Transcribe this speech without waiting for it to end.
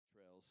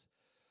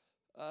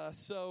I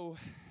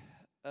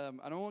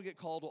don't want to get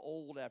called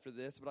old after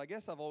this, but I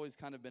guess I've always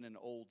kind of been an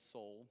old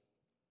soul.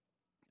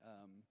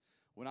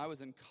 When I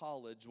was in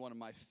college, one of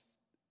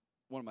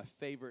my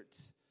favorite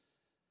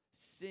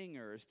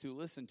singers to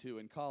listen to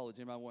in college.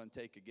 Anybody want to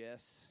take a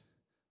guess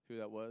who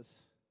that was?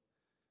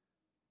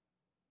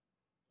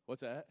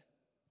 What's that?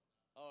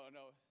 Oh no,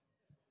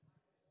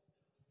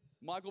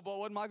 Michael Bolt.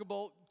 Wasn't Michael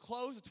Bolt?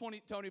 Close to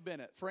Tony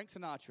Bennett. Frank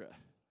Sinatra.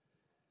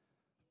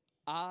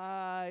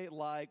 I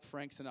like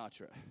Frank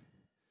Sinatra.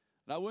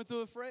 And I went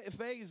through a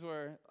phase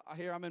where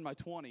I'm in my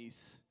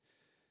 20s,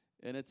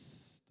 and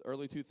it's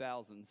early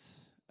 2000s,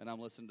 and I'm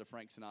listening to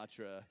Frank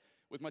Sinatra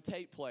with my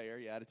tape player.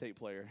 Yeah, I had a tape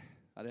player.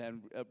 I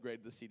hadn't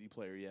upgraded the CD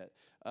player yet.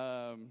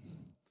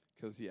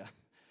 Because,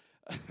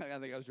 I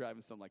think I was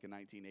driving something like a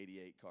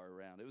 1988 car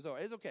around. It was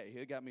okay.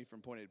 It got me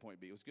from point A to point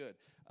B. It was good.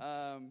 But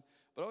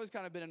I've always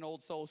kind of been an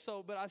old soul.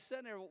 But I was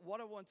sitting there, what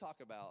I want to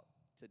talk about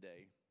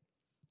today.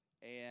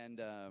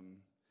 And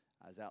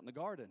I was out in the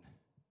garden.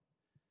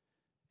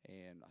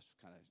 And I was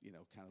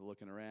kind of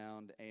looking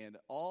around. And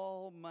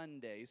all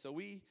Monday, so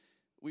we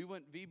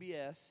went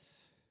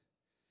VBS.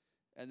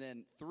 And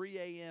then 3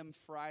 a.m.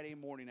 Friday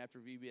morning after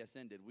VBS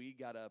ended, we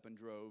got up and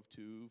drove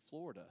to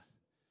Florida.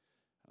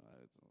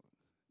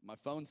 My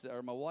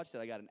watch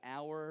said I got an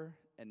hour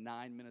and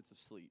 9 minutes of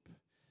sleep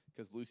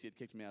because Lucy had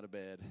kicked me out of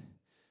bed.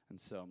 And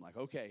so I'm like,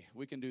 okay,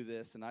 we can do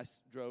this. And I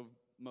drove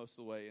most of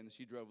the way, and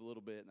she drove a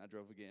little bit, and I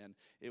drove again.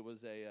 It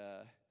was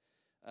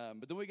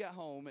but then we got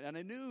home, and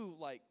I knew,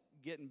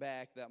 getting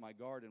back that my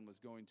garden was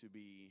going to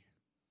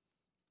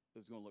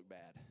look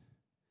bad.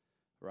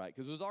 Right,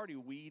 because it was already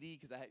weedy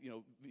because I had,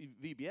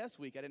 VBS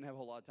week, I didn't have a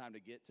whole lot of time to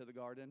get to the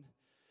garden.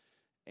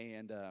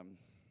 And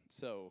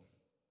so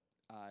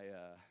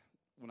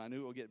when I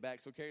knew we'll get back,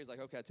 so Carrie's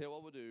like, okay, I'll tell you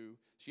what we'll do.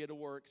 She had to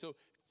work. So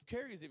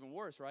Carrie's even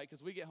worse, right,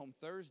 because we get home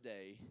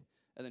Thursday,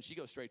 and then she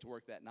goes straight to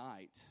work that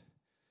night.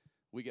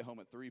 We get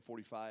home at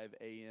 3:45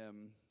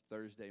 a.m.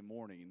 Thursday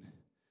morning,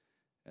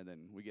 and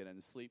then we get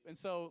into sleep. And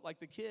so,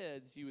 the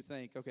kids, you would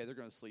think, okay, they're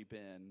going to sleep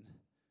in.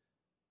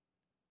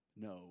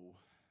 No.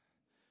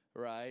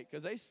 Right?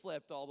 Because they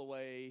slept all the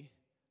way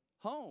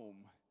home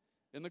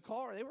in the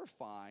car. They were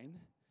fine.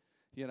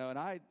 And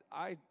I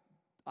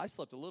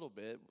slept a little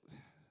bit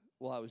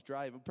while I was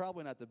driving.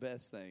 Probably not the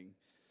best thing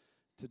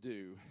to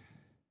do.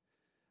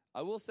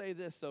 I will say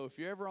this, though. If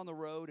you're ever on the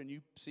road and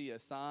you see a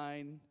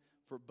sign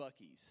for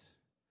Buc-ee's,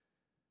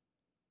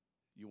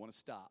 you want to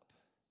stop.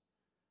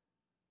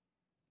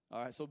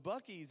 All right, so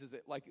Buc-ee's is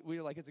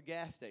it's a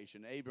gas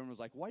station. Abram was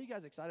like, why are you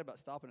guys excited about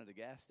stopping at a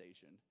gas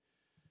station?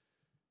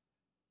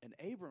 And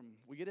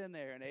we get in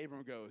there, and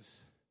Abram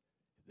goes,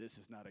 this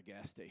is not a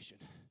gas station.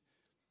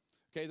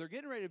 Okay, they're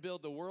getting ready to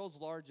build the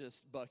world's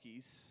largest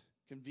Buc-ee's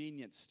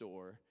convenience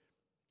store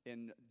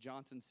in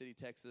Johnson City,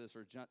 Texas,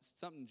 or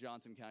something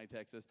Johnson County,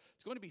 Texas.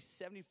 It's going to be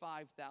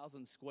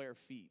 75,000 square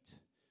feet.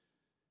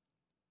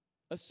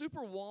 A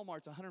super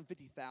Walmart's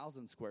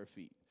 150,000 square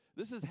feet.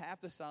 This is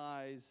half the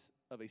size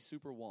of a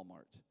super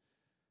Walmart,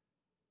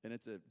 and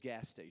it's a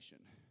gas station.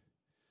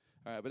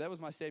 All right, but that was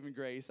my saving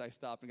grace. I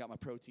stopped and got my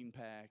protein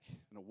pack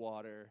and a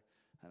water,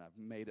 and I've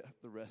made it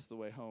the rest of the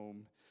way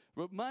home.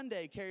 But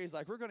Monday, Carrie's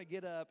like, we're going to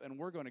get up, and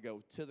we're going to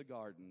go to the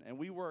garden. And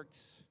we worked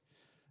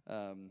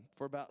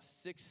for about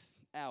 6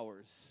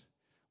 hours.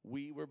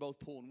 We were both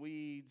pulling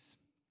weeds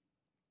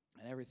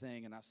and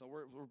everything, and so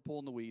we're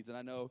pulling the weeds. And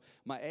I know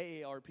my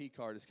AARP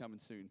card is coming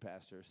soon,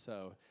 Pastor,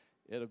 so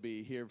it'll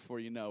be here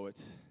before you know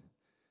it.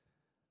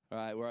 All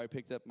right, where I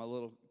picked up my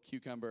little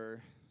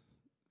cucumber.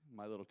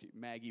 My little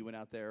Maggie went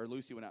out there, or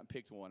Lucy went out and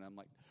picked one. I'm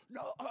like,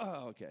 no,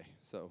 okay.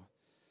 So,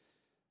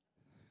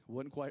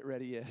 wasn't quite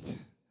ready yet.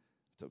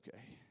 It's okay.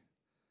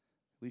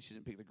 At least she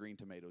didn't pick the green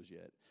tomatoes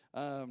yet.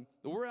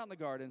 But we're out in the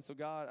garden. So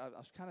God, I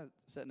was kind of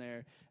sitting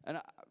there, and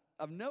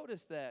I've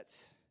noticed that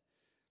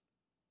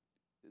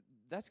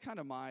that's kind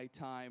of my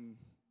time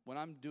when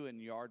I'm doing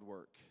yard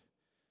work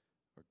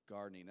or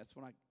gardening. That's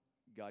when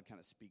God kind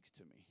of speaks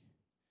to me.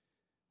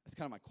 That's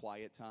kind of my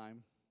quiet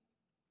time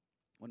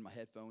when my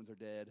headphones are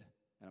dead.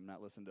 And I'm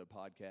not listening to a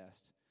podcast,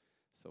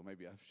 so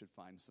maybe I should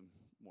find some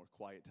more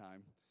quiet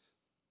time.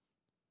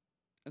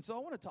 And so I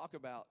want to talk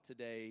about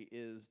today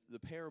is the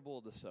parable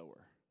of the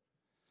sower.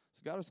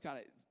 So God was kind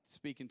of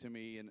speaking to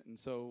me, and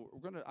so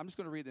I'm just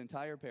going to read the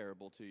entire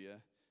parable to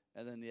you,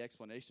 and then the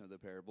explanation of the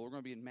parable. We're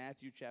going to be in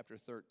Matthew chapter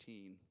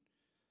 13,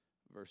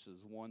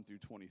 verses 1 through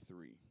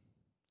 23.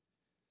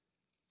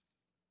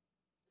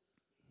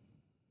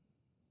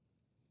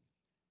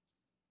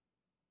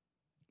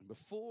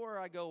 Before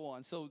I go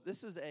on, so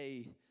does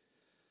anybody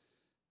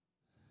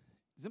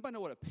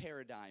know what a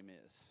paradigm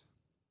is?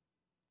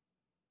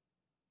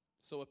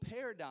 So a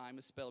paradigm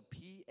is spelled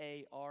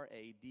Paradigm.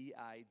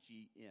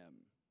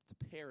 It's a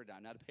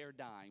paradigm, not a pair of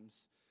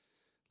dimes,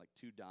 like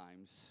two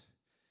dimes.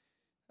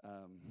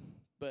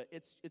 But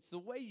it's the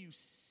way you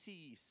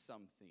see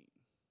something.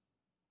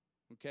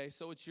 Okay,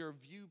 so it's your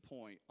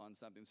viewpoint on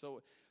something.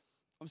 So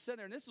I'm sitting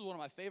there, and this is one of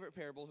my favorite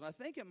parables, and I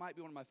think it might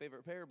be one of my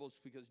favorite parables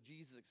because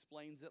Jesus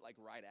explains it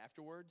right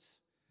afterwards,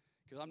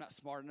 because I'm not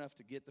smart enough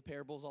to get the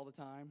parables all the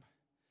time.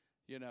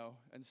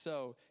 And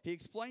so he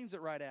explains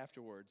it right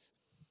afterwards.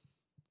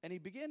 And he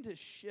began to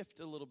shift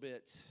a little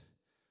bit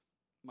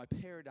my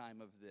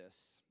paradigm of this.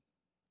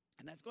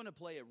 And that's going to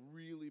play a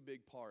really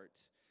big part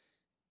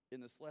in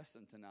this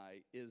lesson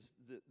tonight, is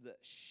the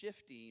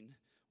shifting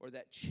or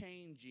that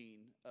changing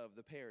of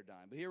the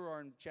paradigm. But here we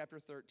are in chapter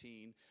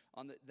 13.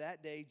 On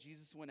that day,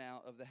 Jesus went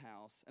out of the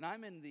house. And I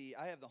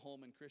have the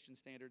Holman Christian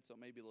Standard, so it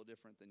may be a little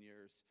different than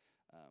yours,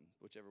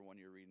 whichever one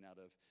you're reading out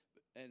of.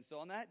 And so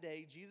on that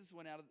day, Jesus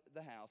went out of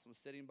the house and was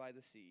sitting by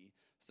the sea.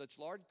 Such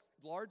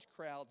large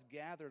crowds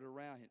gathered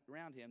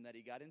around him that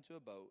he got into a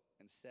boat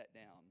and sat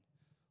down,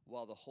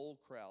 while the whole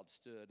crowd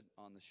stood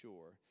on the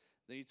shore.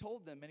 Then he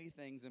told them many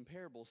things in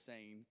parables,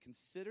 saying,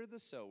 "Consider the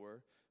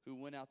sower who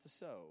went out to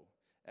sow.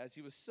 As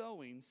he was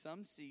sowing,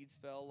 some seeds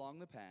fell along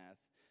the path,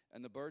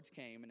 and the birds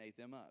came and ate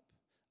them up.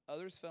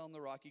 Others fell on the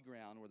rocky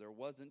ground where there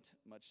wasn't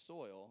much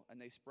soil, and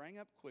they sprang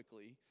up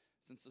quickly,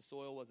 since the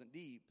soil wasn't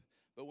deep.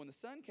 But when the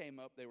sun came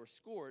up, they were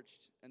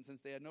scorched, and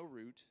since they had no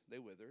root, they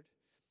withered.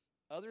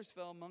 Others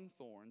fell among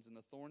thorns, and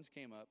the thorns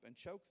came up and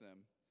choked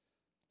them.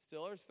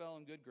 Still others fell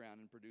on good ground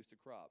and produced a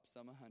crop,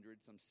 some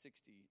 100, some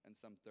 60, and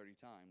some 30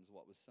 times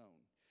what was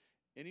sown.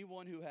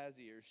 Anyone who has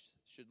ears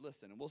should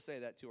listen." And we'll say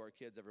that to our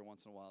kids every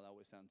once in a while. That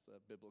always sounds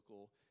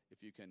biblical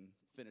if you can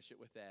finish it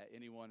with that.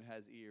 Anyone who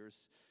has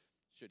ears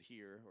should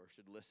hear or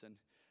should listen.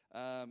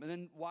 And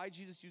then why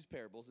Jesus used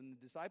parables. And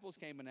the disciples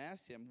came and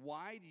asked him,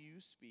 "Why do you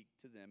speak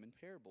to them in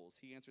parables?"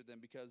 He answered them,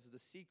 "Because the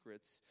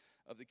secrets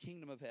of the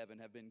kingdom of heaven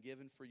have been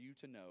given for you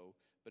to know,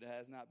 but it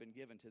has not been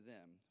given to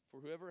them. For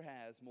whoever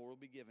has, more will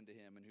be given to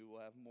him, and who will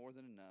have more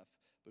than enough.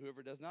 But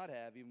whoever does not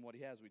have, even what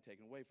he has will be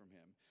taken away from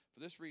him. For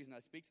this reason I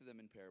speak to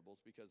them in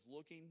parables, because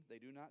looking they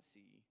do not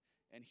see,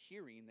 and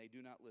hearing they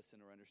do not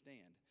listen or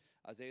understand.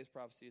 Isaiah's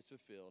prophecy is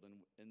fulfilled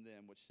in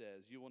them, which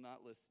says, you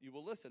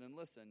will listen and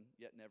listen,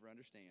 yet never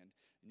understand,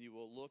 and you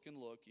will look and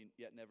look,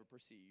 yet never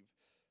perceive.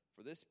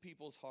 For this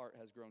people's heart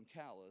has grown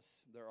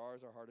callous. Their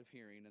eyes are hard of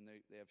hearing, and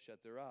they have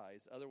shut their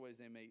eyes. Otherwise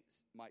they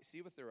might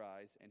see with their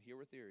eyes, and hear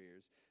with their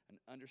ears, and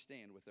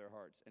understand with their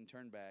hearts, and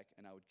turn back,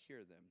 and I would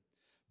cure them.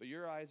 But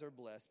your eyes are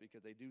blessed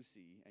because they do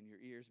see, and your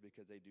ears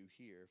because they do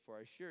hear. For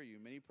I assure you,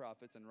 many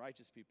prophets and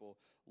righteous people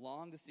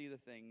long to see the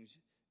things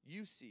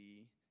you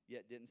see,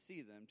 yet didn't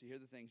see them, to hear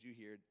the things you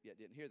hear, yet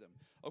didn't hear them."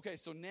 Okay,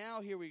 so now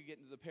here we get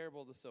into the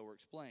parable of the sower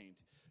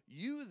explained.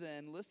 "You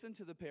then listen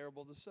to the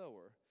parable of the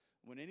sower.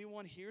 When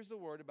anyone hears the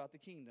word about the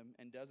kingdom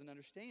and doesn't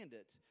understand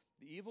it,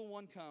 the evil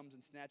one comes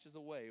and snatches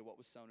away what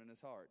was sown in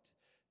his heart.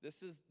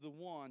 This is the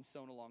one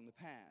sown along the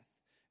path.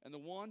 And the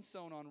one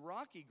sown on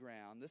rocky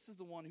ground, this is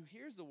the one who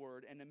hears the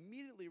word and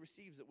immediately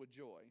receives it with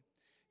joy.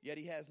 Yet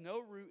he has no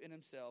root in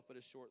himself, but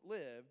is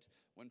short-lived.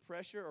 When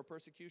pressure or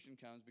persecution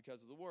comes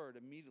because of the word,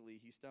 immediately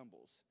he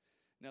stumbles.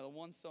 Now the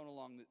one sown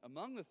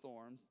among the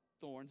thorns,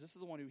 this is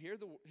the one who hears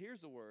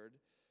the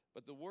word,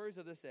 but the worries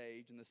of this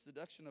age and the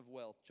seduction of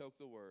wealth choke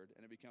the word,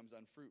 and it becomes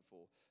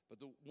unfruitful. But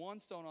the one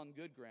sown on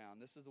good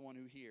ground, this is the one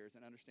who hears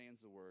and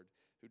understands the word,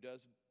 who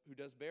does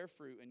bear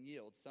fruit and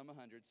yield, some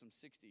 100, some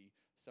 60,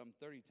 some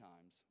 30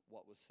 times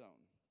what was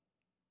sown."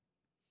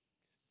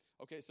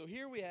 Okay, so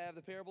here we have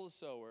the parable of the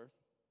sower,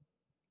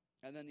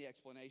 and then the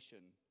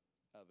explanation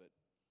of it.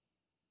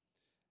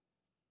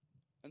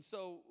 And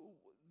so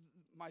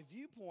my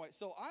viewpoint,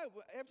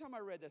 every time I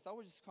read this, I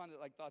was just kind of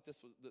like thought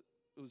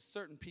it was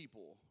certain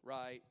people,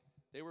 right?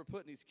 They were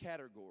put in these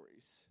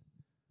categories.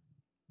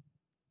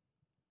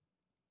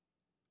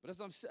 But as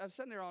I'm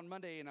sitting there on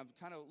Monday and I'm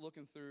kind of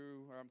looking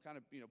through, or I'm kind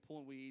of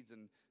pulling weeds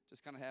and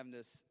just kind of having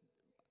this,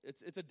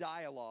 it's a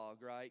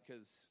dialogue, right?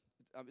 Because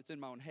it's in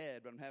my own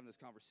head, but I'm having this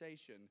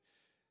conversation.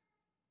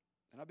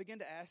 And I begin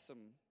to ask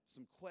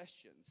some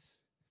questions.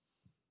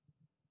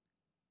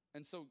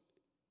 And so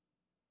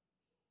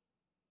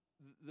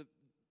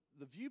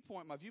my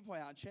viewpoint,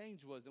 how it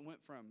changed was it went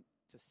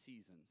to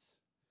seasons.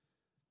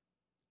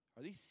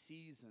 Are these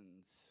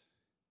seasons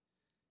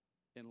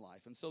in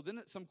life? And so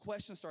then some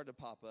questions started to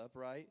pop up,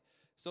 right?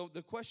 So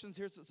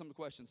here's some of the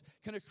questions.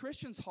 Can a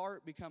Christian's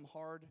heart become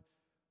hard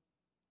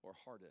or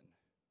harden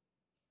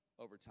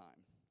over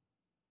time?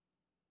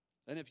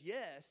 And if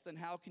yes, then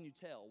how can you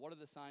tell? What are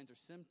the signs or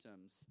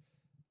symptoms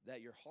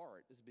that your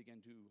heart is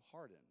beginning to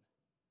harden?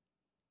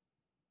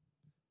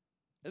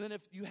 And then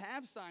if you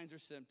have signs or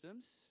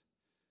symptoms,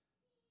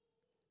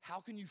 how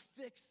can you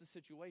fix the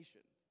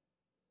situation?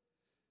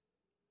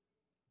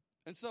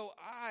 And so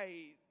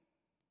I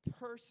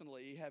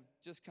personally have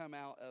just come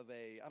out of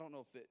I don't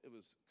know if it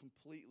was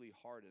completely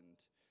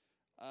hardened.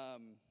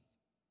 But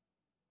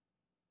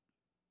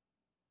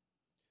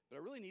I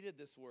really needed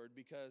this word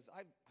because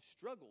I've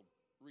struggled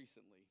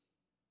recently.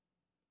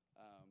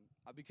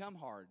 I've become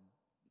hardened.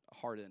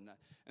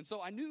 And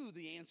so I knew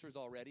the answers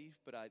already,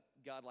 but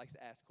God likes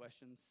to ask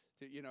questions.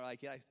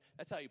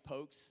 That's how he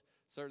pokes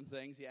certain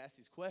things. He asks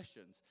these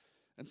questions.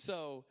 And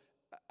so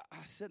I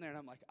was sitting there and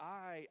I'm like,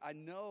 I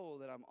know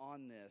that I'm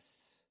on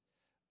this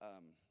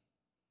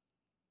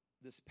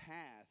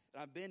path.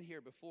 And I've been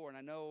here before, and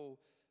I know,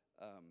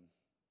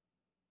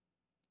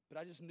 but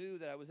I just knew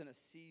that I was in a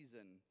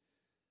season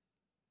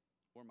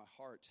where my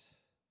heart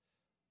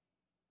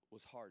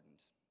was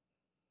hardened.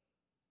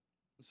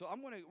 So I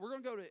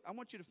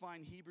want you to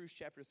find Hebrews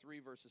chapter 3,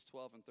 verses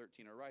 12 and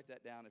 13, or write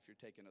that down if you're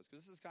taking notes,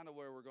 because this is kind of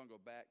where we're going to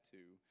go back to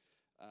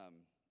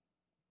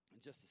in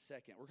just a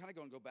second. We're kind of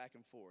going to go back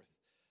and forth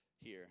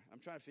here. I'm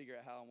trying to figure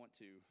out how I want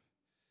to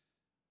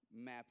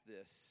map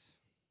this.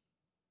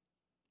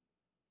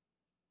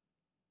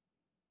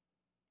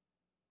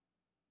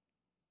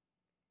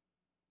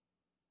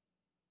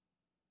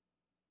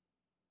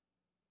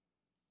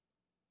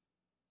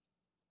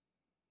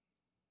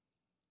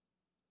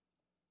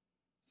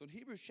 So in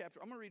Hebrews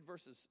chapter, I'm going to read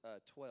verses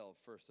 12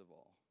 first of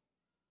all.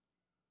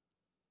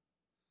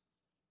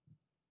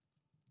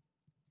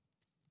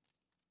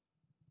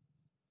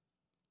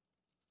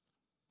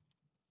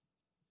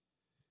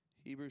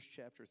 Hebrews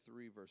chapter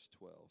 3, verse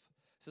 12.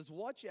 It says,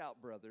 "Watch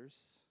out,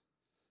 brothers,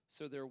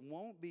 so there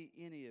won't be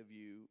any of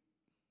you,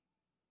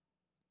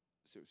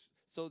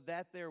 so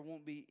that there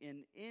won't be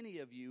in any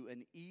of you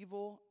an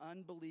evil,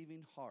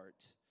 unbelieving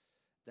heart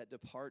that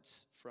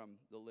departs from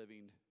the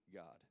living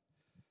God."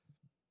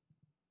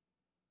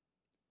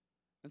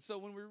 And so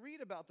when we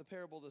read about the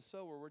parable of the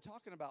sower, we're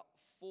talking about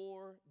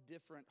 4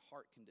 different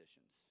heart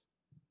conditions.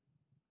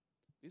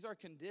 These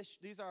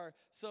are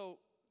so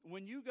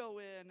when you go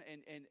in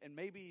and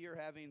maybe you're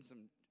having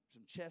some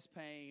chest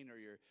pain,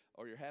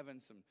 or you're having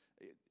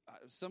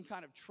some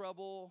kind of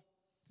trouble,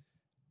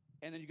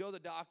 and then you go to the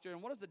doctor,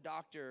 and what does the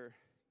doctor,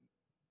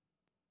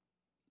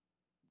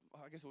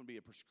 I guess it wouldn't be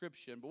a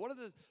prescription, but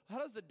how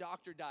does the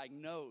doctor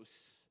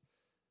diagnose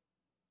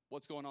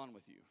what's going on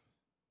with you?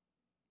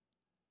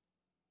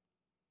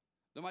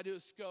 They might do a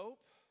scope.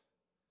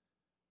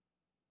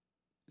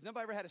 Has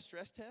anybody ever had a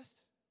stress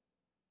test?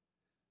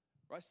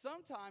 Right?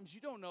 Sometimes you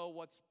don't know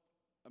what's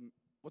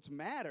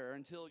matter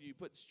until you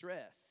put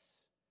stress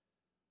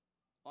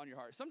on your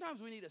heart.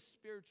 Sometimes we need a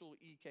spiritual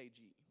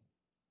EKG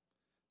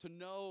to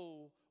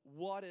know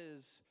what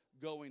is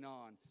going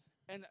on.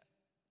 And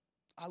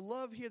I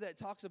love here that it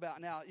talks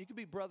about, now, you could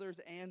be brothers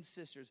and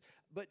sisters,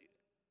 but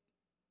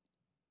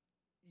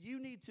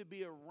you need to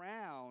be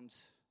around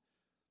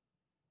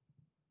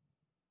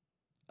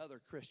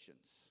other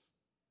Christians.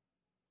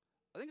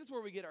 I think that's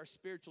where we get our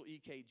spiritual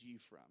EKG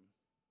from.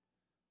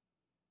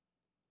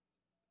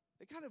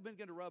 They kind of been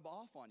going to rub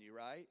off on you,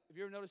 right? Have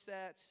you ever noticed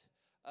that?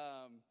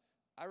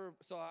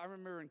 So I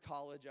remember in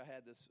college I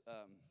had this,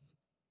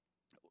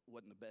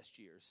 wasn't the best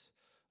years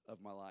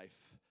of my life.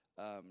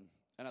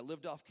 And I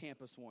lived off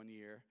campus one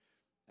year.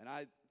 And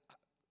I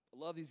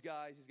love these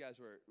guys. These guys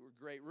were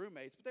great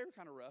roommates, but they were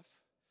kind of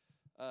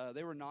rough.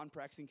 They were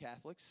non-practicing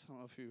Catholics. I don't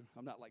know if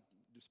I'm not like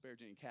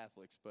disparaging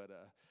Catholics, but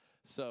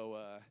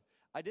so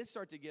I did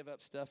start to give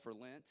up stuff for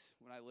Lent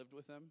when I lived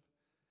with them,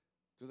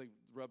 because they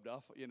rubbed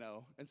off,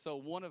 And so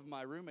one of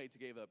my roommates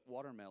gave up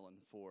watermelon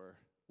for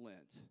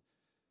Lent.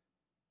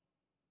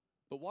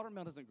 But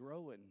watermelon doesn't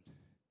grow like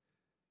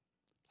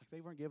they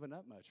weren't giving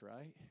up much,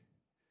 right?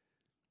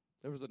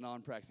 There was a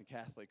non-practicing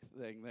Catholic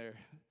thing there.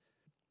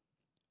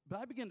 But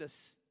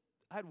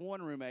I had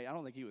one roommate, I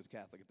don't think he was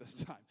Catholic at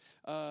this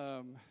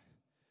time,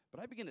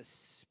 but I began to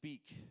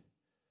speak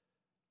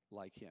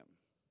like him.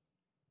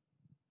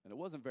 And it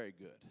wasn't very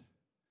good.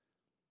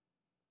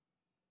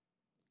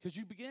 Because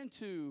you begin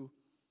to,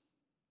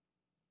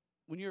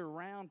 when you're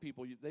around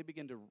people, they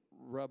begin to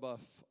rub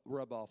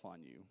off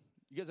on you.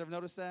 You guys ever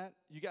notice that?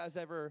 You guys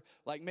ever,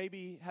 like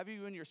maybe, have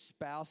you and your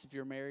spouse, if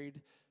you're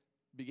married,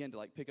 begin to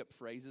like pick up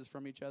phrases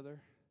from each other?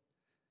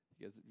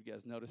 You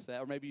guys notice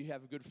that? Or maybe you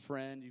have a good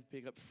friend you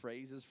pick up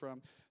phrases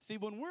from. See,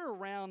 when we're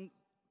around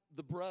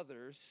the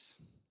brothers,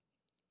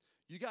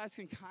 you guys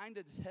can kind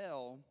of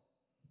tell,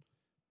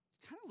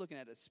 it's kind of looking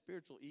at a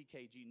spiritual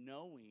EKG,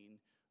 knowing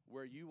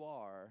where you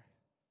are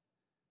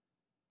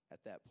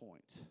at that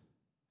point.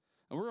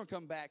 And we're going to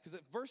come back, because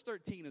verse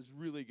 13 is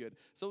really good.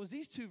 So it was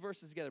these 2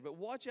 verses together. "But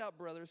watch out,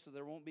 brothers, so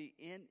there won't be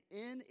in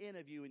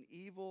of you an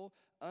evil,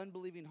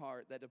 unbelieving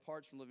heart that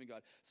departs from living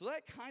God." So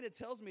that kind of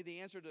tells me the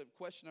answer to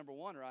question number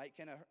 1, right?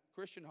 Can a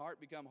Christian heart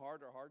become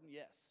hard or hardened?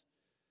 Yes.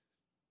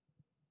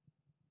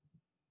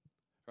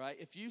 Right?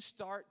 If you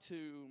start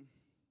to,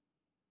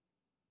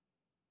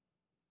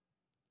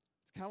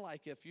 it's kind of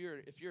like if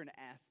you're an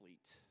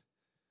athlete.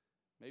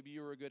 Maybe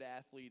you were a good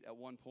athlete at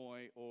one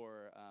point,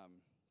 or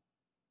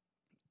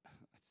I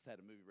just had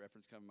a movie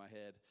reference come in my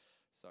head.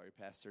 Sorry,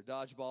 Pastor.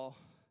 Dodgeball.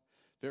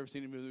 If you ever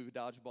seen the movie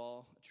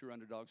Dodgeball, a true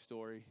underdog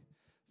story.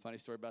 Funny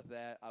story about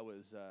that. I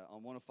was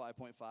on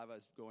 105.5. I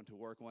was going to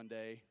work one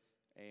day,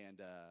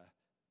 and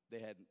they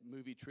had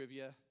movie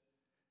trivia,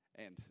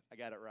 and I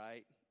got it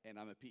right, and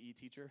I'm a PE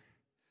teacher.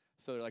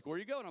 So they're like, "Where are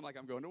you going?" I'm like,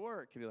 "I'm going to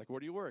work." And they're like,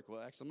 "Where do you work?"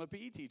 "Well, actually, I'm a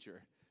PE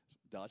teacher."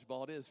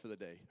 Dodgeball it is for the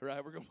day,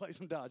 right? We're going to play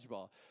some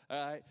dodgeball,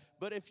 all right?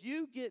 But if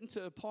you get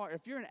into a part,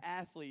 if you're an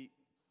athlete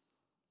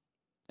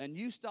and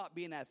you stop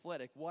being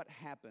athletic, what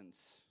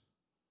happens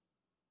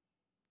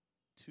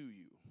to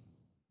you?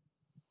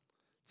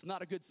 It's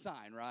not a good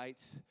sign,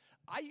 right?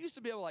 I used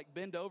to be able to like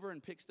bend over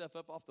and pick stuff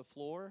up off the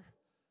floor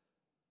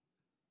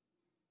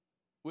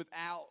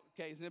without,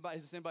 is this anybody?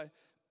 Is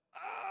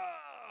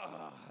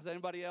that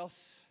anybody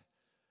else?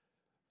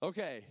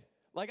 Okay.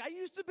 Like, I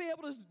used to be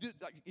able to do,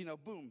 like,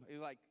 boom.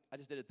 Like, I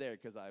just did it there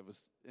because I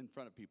was in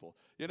front of people,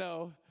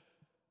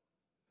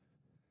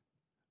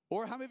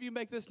 Or how many of you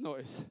make this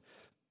noise?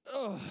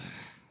 Oh,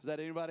 is that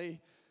anybody?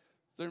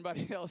 Is there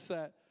anybody else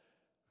that?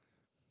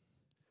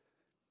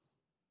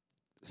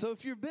 So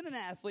if you've been an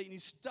athlete and you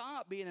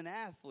stop being an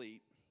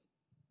athlete,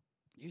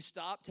 you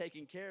stop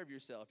taking care of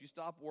yourself, you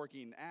stop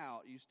working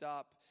out, you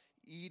stop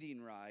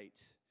eating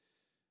right,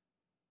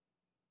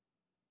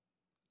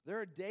 there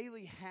are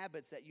daily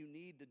habits that you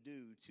need to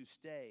do to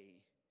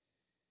stay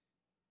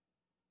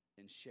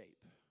in shape.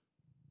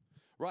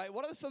 Right?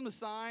 What are some of the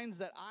signs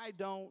that I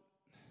don't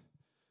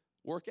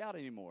work out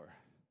anymore?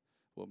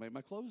 Well, maybe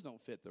my clothes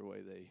don't fit the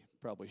way they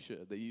probably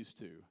should. They used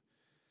to.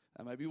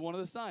 That might be one of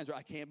the signs, or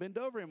I can't bend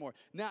over anymore.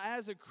 Now,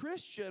 as a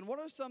Christian, what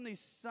are some of these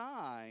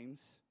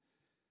signs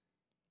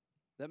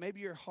that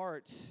maybe your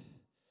heart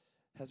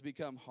has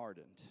become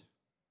hardened?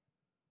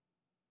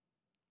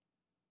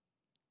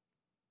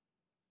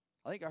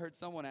 I think I heard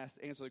someone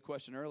answer the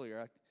question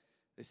earlier.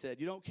 They said,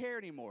 "You don't care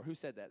anymore." Who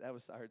said that?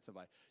 I heard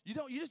somebody. You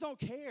just don't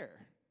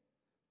care.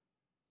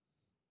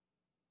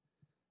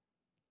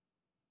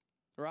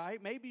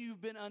 Right? Maybe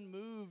you've been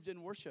unmoved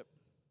in worship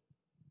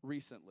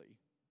recently.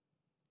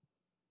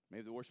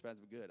 Maybe the worship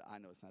hasn't been good. I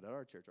know it's not at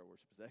our church. Our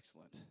worship is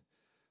excellent.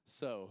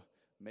 So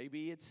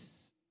maybe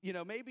it's,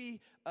 maybe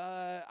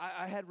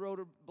I had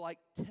wrote like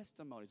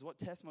testimonies. What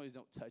testimonies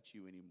don't touch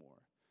you anymore?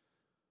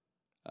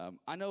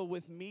 I know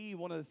with me,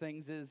 one of the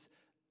things is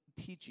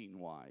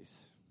teaching-wise.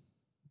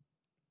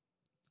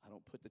 I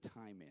don't put the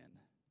time in.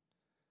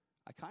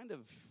 I kind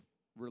of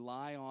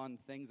rely on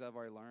things I've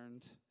already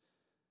learned.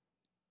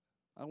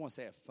 I don't want to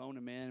say I phone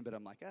them in, but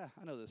I'm like,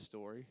 I know this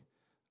story.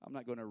 I'm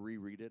not going to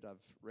reread it.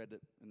 I've read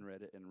it and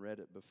read it and read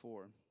it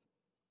before.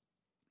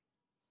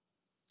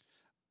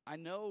 I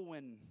know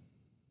when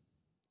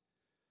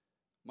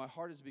my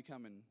heart is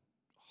becoming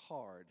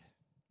hard.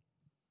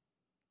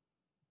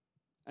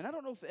 And I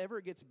don't know if it ever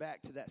gets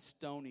back to that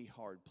stony,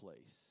 hard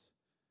place.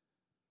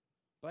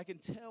 But I can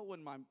tell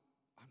when I'm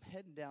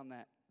heading down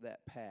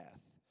that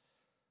path.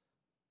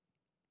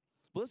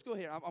 But let's go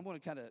here. I'm going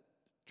to kind of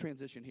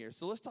transition here.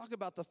 So let's talk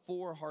about the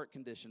 4 heart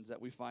conditions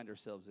that we find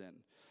ourselves in.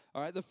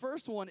 All right, the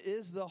first one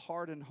is the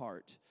hardened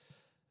heart.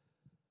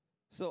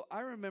 So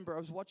I remember I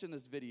was watching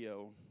this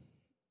video,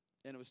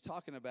 and it was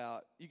talking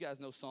about, you guys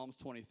know Psalms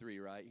 23,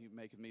 right? He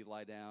maketh me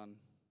lie down.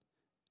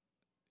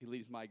 He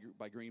leads my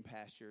by green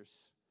pastures.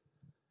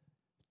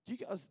 Do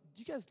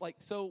you guys like,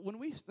 so when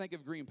we think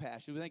of green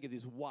pastures, we think of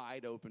these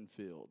wide open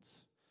fields.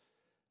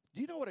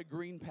 Do you know what a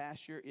green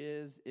pasture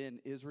is in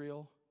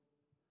Israel?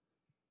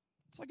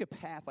 It's like a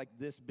path like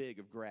this big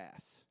of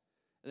grass.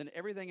 And then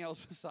everything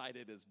else beside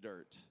it is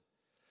dirt.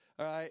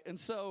 All right, and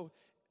so,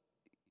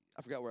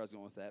 I forgot where I was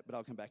going with that, but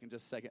I'll come back in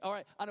just a second. All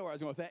right, I know where I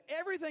was going with that.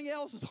 Everything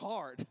else is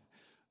hard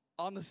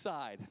on the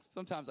side.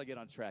 Sometimes I get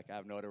on track. I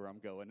have no idea where I'm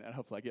going, and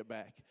hopefully I get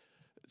back.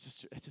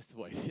 It's just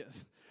the way it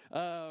is.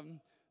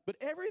 But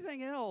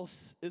everything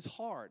else is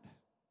hard.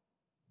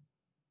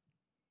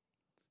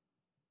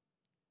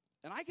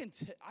 And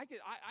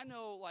I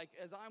know, like,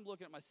 as I'm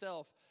looking at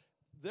myself,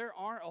 there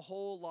aren't a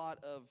whole lot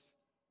of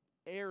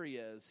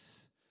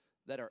areas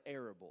that are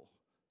arable,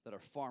 that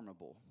are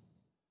farmable.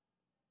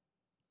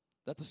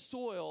 That the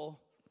soil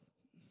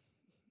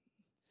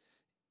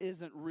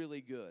isn't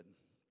really good.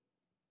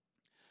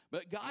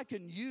 But God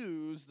can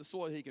use the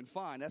soil he can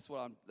find. That's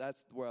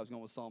where I was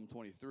going with Psalm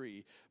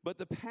 23. But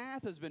the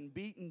path has been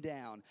beaten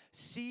down.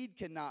 Seed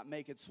cannot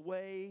make its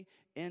way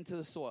into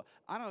the soil.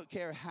 I don't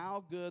care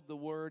how good the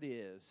word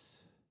is.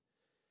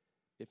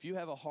 If you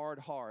have a hard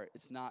heart,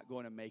 it's not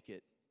going to make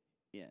it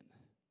in.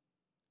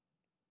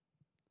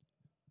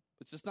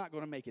 It's just not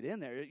going to make it in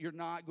there. You're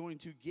not going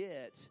to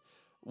get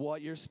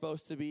what you're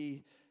supposed to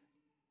be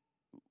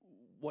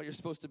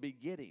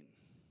getting.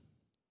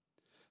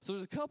 So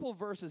there's a couple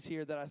verses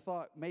here that I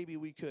thought maybe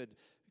we could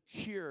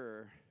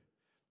cure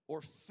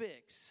or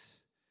fix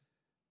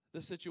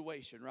the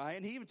situation, right?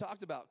 And he even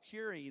talked about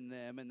curing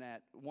them in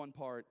that one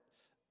part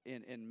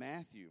in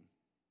Matthew.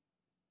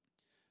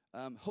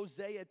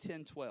 Hosea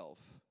 10:12.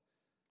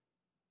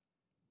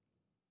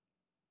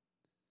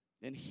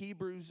 In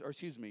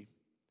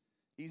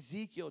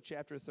Ezekiel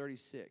chapter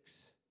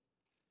 36.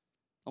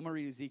 I'm going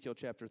to read Ezekiel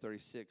chapter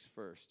 36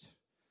 first.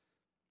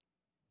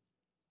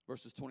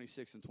 Verses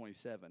 26 and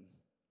 27.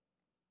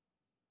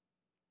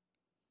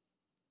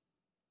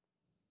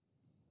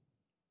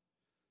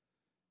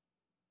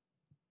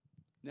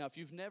 Now, if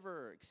you've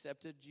never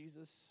accepted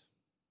Jesus,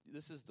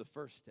 this is the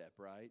first step,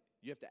 right?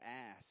 You have to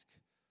ask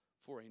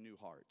for a new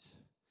heart.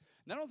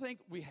 And I don't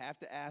think we have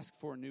to ask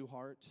for a new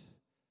heart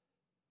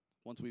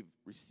once we've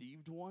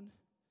received one,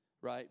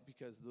 right?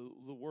 Because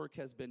the work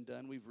has been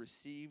done. We've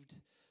received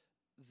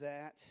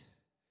that.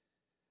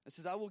 It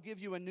says, I will give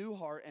you a new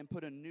heart and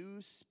put a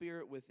new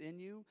spirit within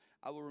you.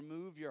 I will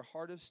remove your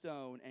heart of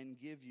stone and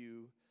give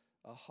you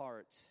a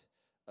heart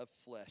of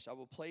flesh. I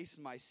will place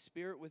my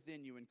spirit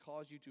within you and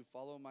cause you to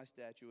follow my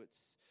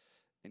statutes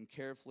and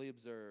carefully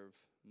observe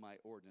my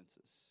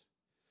ordinances.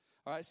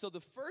 All right, so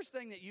the first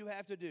thing that you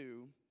have to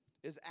do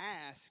is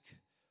ask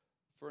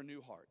for a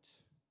new heart.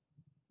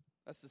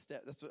 That's the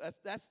step.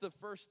 That's the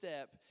first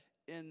step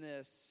in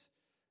this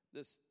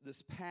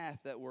path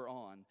that we're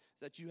on, is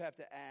that you have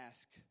to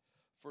ask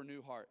for a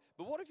new heart.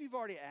 But what if you've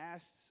already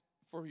asked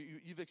for,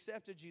 you've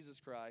accepted Jesus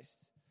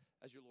Christ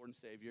as your Lord and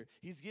Savior.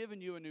 He's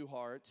given you a new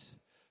heart,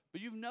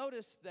 but you've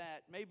noticed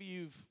that maybe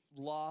you've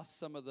lost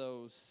some of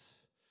those.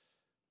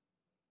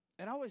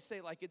 And I always say,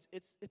 like,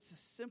 it's a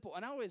simple,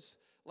 and I always,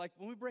 like,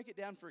 when we break it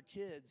down for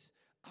kids,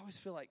 I always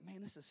feel like,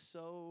 man, this is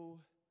so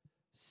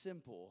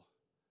simple,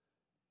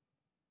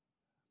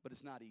 but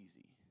it's not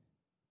easy,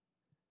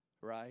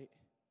 right?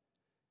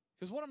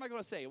 Because what am I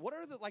going to say? What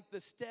are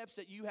the steps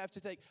that you have to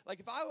take? Like,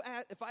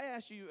 if I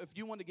asked you if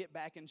you want to get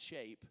back in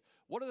shape,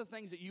 what are the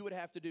things that you would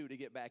have to do to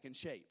get back in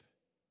shape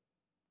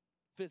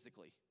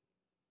physically?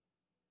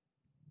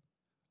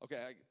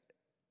 Okay,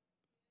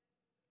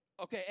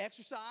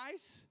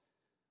 exercise.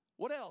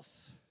 What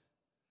else?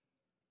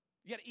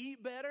 You got to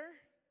eat better.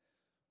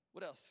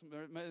 What else?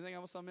 Anything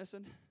else I'm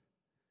missing? You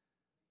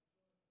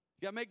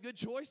got to make good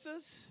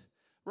choices,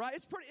 right?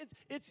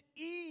 It's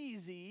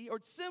easy, or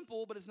it's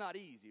simple, but it's not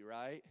easy,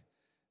 right?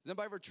 Has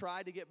anybody ever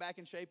tried to get back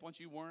in shape once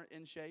you weren't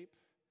in shape?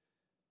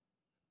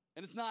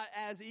 And it's not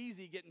as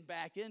easy getting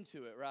back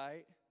into it,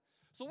 right?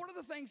 So what are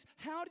the things,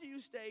 how do you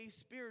stay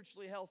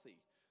spiritually healthy?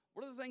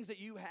 What are the things that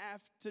you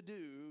have to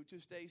do to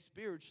stay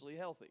spiritually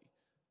healthy?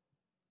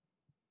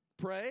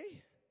 Pray.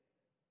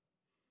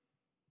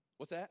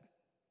 What's that?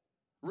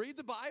 Read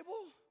the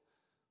Bible.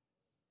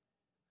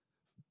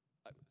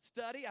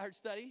 Study. I heard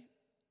study.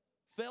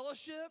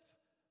 Fellowship.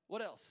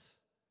 What else?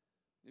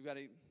 You've got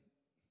to.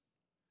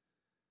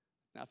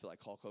 Now I feel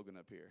like Hulk Hogan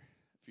up here,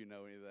 if you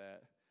know any of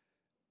that.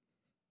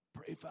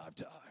 Pray 5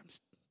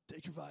 times.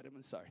 Take your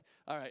vitamins. Sorry.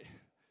 All right.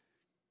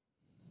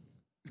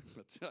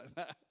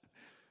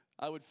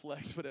 I would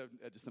flex, but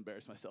I'd just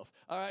embarrass myself.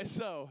 All right,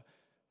 so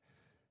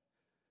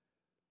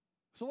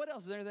what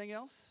else? Is there anything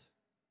else?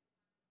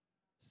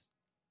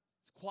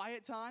 It's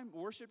quiet time,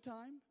 worship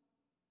time.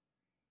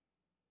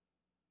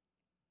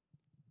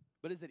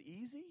 But is it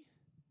easy?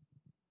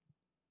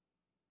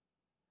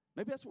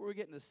 Maybe that's what we're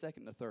getting the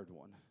second and the third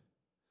one.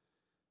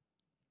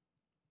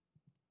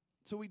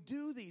 So we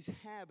do these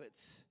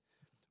habits,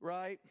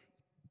 right?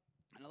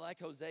 And I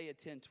like Hosea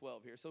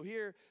 10:12 here. So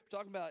here, we're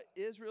talking about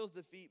Israel's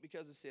defeat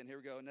because of sin. Here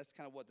we go, and that's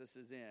kind of what this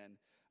is in,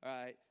 all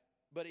right?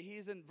 But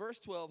he's in verse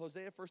 12,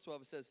 Hosea verse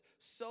 12, it says,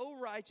 sow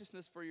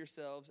righteousness for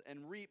yourselves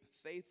and reap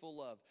faithful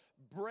love.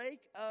 Break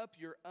up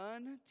your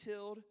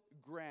untilled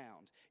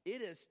ground.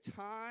 It is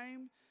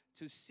time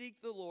to seek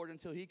the Lord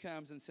until he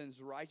comes and sends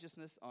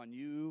righteousness on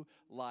you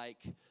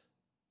like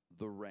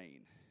the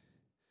rain.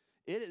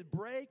 It is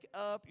break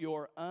up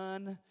your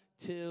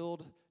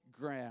untilled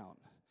ground.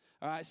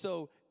 All right,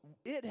 so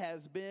it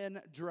has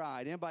been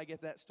dried. Anybody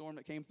get that storm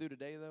that came through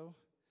today, though?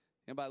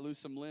 Anybody lose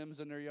some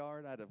limbs in their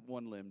yard? I had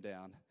one limb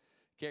down.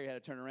 Carrie had to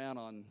turn around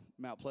on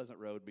Mount Pleasant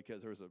Road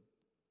because there was a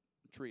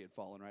tree had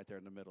fallen right there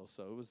in the middle.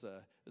 So it was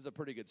a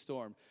pretty good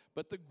storm.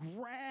 But the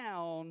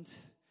ground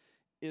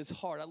is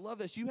hard. I love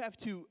this. You have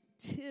to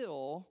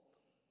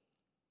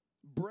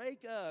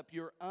break up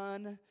your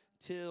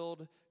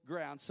untilled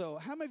ground. So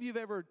how many of you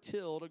have ever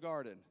tilled a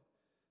garden?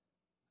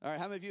 All right,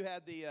 how many of you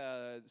had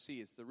it's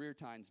the rear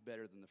tine's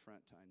better than the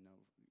front tine? No.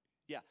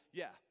 Yeah.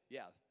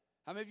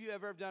 How many of you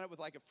have ever done it with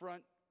like a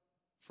front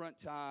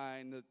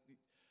tine?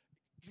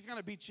 You kind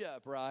of beat you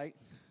up, right?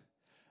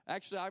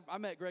 Actually, I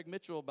met Greg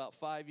Mitchell about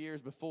 5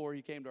 years before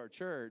he came to our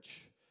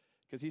church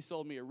because he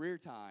sold me a rear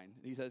tine.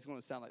 And he said, it's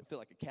going to feel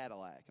like a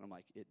Cadillac. And I'm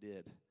like, it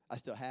did. I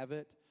still have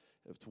it.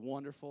 It's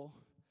wonderful.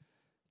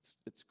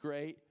 It's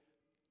great.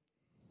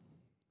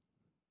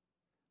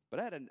 But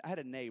I had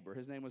a neighbor.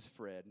 His name was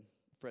Fred.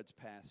 Fred's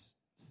passed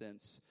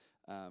since.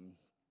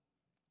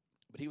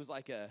 But he was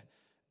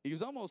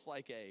almost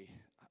like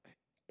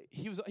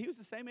he was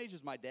the same age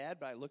as my dad,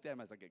 but I looked at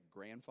him as like a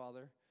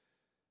grandfather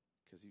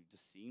because he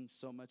just seemed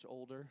so much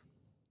older.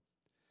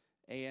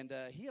 And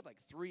he had like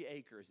 3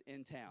 acres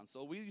in town.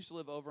 So we used to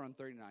live over on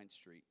 39th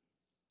Street.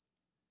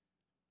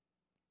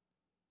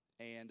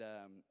 And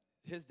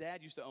his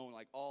dad used to own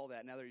like all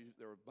that. Now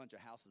there were a bunch of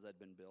houses that had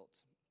been built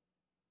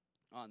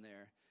on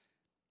there.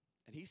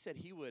 And he said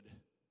he would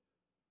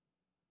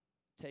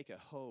take a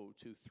hoe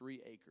to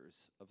 3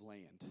 acres of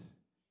land.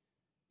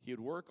 He would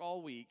work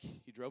all week.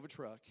 He drove a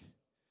truck.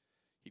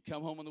 He'd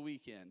come home on the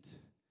weekend,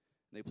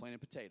 and they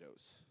planted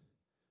potatoes.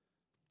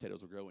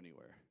 Potatoes will grow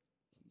anywhere.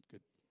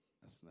 Good.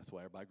 That's why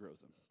everybody grows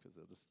them, because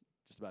they'll just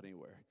about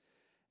anywhere.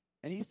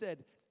 And he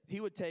said he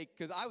would take,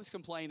 because I was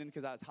complaining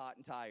because I was hot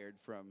and tired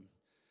from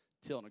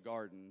tilling a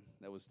garden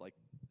that was like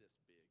this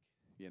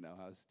big. You know,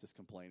 I was just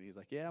complaining. He's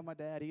like, yeah, my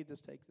dad, he'd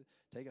just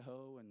take a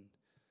hoe and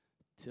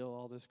till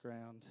all this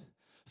ground.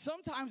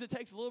 Sometimes it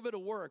takes a little bit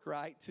of work,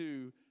 right,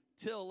 to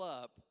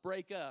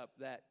break up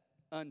that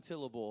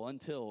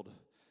untilled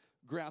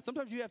ground.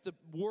 Sometimes you have to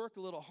work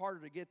a little harder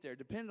to get there,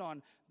 depending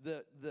on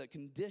the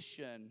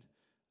condition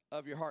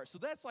of your heart. So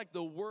that's like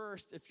the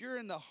worst. If you're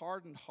in the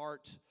hardened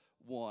heart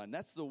one,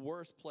 that's the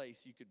worst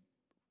place you could,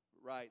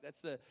 right?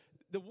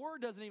 the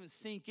word doesn't even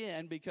sink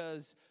in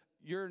because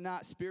you're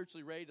not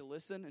spiritually ready to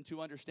listen and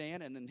to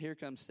understand, and then here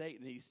comes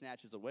Satan, and he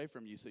snatches away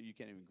from you so you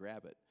can't even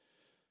grab it.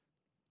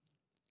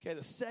 Okay,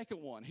 the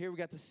second one. Here we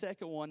got the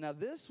second one. Now,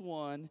 this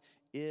one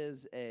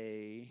is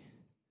a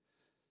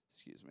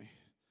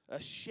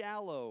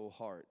shallow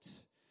heart.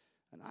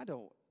 And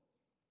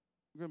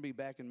we're going to be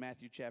back in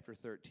Matthew chapter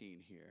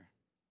 13 here.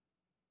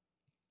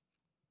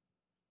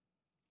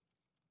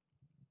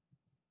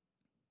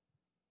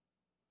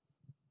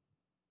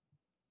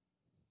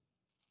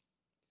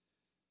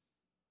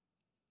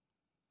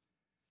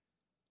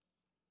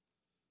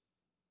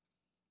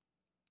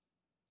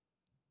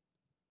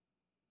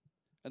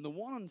 And the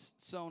one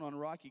sown on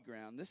rocky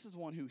ground, this is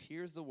one who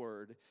hears the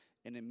word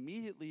and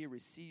immediately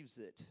receives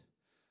it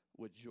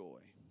with joy.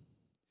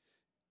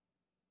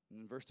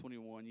 And in verse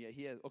 21,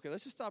 okay,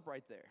 let's just stop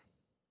right there.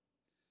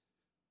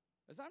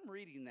 As I'm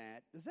reading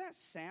that, does that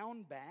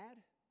sound bad?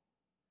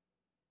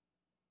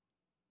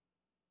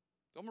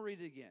 So I'm going to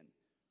read it again.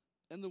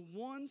 And the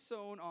one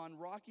sown on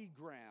rocky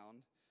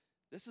ground,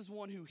 this is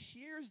one who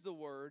hears the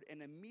word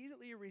and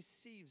immediately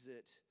receives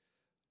it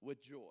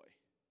with joy.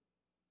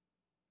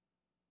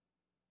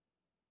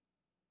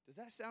 Does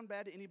that sound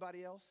bad to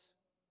anybody else?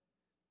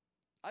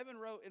 I even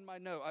wrote in my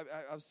note,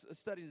 I was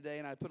studying today,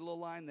 and I put a little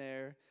line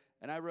there,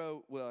 and I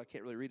wrote, well, I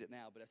can't really read it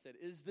now, but I said,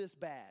 is this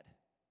bad?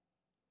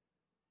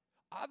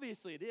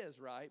 Obviously it is,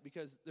 right?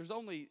 Because there's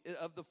only,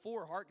 of the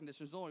 4 heart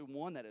conditions, there's only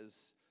one that is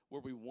where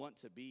we want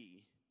to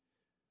be.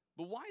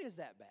 But why is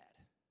that bad?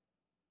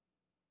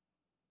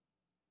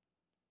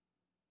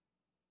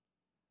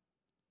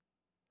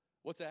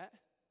 What's that?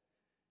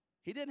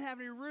 He didn't have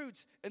any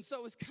roots. And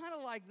so it's kind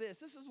of like this.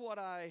 This is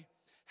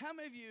how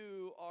many of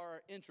you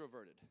are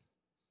introverted?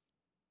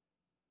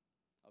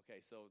 Okay,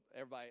 so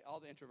everybody, all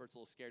the introverts are a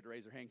little scared to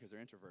raise their hand because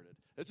they're introverted.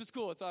 It's just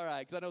cool. It's all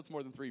right because I know it's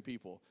more than 3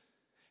 people.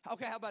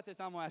 Okay, how about this?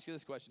 I'm going to ask you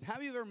this question. How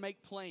many of you ever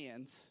make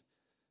plans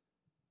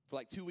for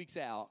like 2 weeks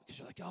out? Because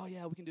you're like, oh,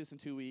 yeah, we can do this in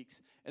 2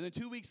 weeks. And then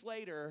 2 weeks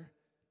later,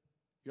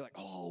 you're like,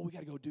 oh, we got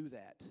to go do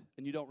that.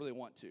 And you don't really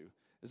want to.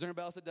 Is there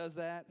anybody else that does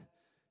that?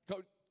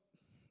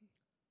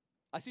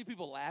 I see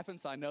people laughing,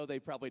 so I know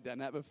they've probably done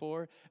that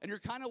before. And you're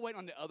kind of waiting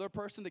on the other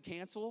person to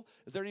cancel.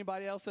 Is there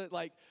anybody else that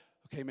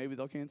okay, maybe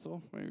they'll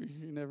cancel? Maybe,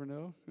 you never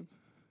know.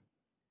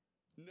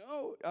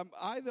 No, am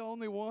I the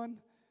only one?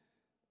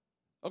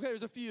 Okay,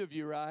 there's a few of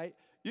you, right?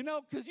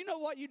 Because you know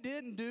what you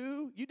didn't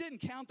do? You didn't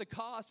count the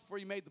cost before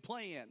you made the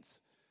plans.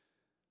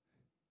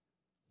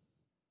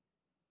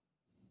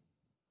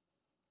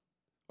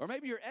 Or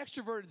maybe your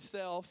extroverted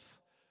self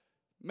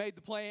made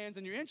the plans,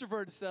 and your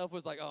introverted self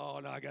was like, oh,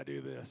 no, I got to do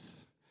this.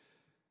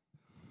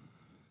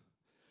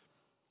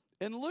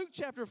 In Luke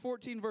chapter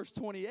 14, verse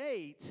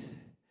 28,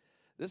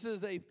 this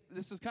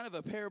is kind of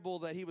a parable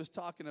that he was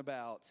talking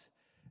about.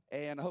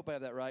 And I hope I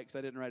have that right because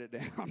I didn't write it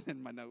down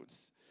in my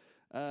notes.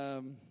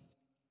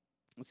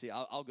 Let's see,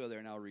 I'll go there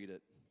and I'll read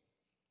it.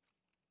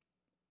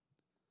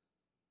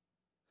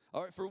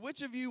 All right, for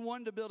which of you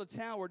wanting to build a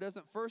tower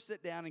doesn't first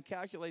sit down and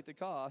calculate the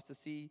cost to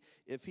see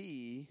if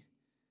he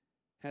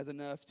has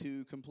enough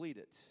to complete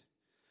it?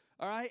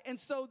 All right, and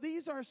so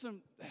these are some...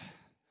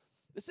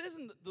 This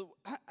isn't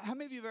how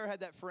many of you have ever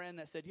had that friend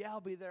that said, yeah, I'll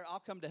be there, I'll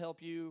come to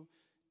help you,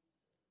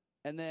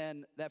 and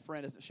then that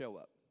friend doesn't show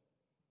up?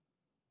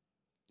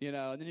 And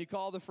then you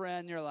call the friend,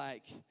 and you're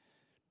like,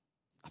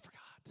 I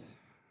forgot.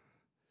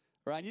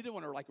 Right? And you didn't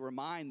want to,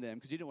 remind them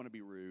because you didn't want to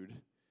be rude.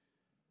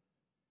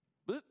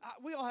 But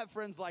we all have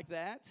friends like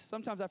that.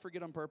 Sometimes I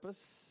forget on purpose.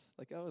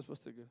 Like, oh, I was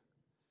supposed to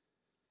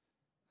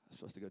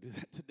go do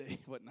that today,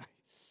 wasn't I?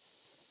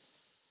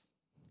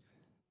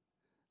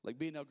 Like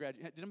B&L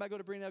graduation. Did anybody go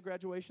to B&L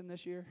graduation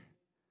this year?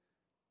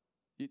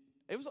 It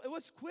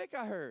was quick,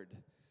 I heard.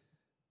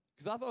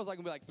 Because I thought it was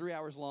going to be 3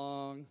 hours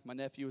long. My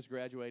nephew was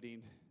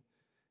graduating.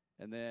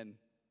 And then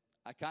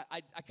I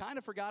kind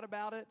of forgot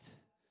about it.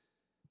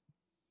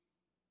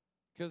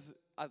 Because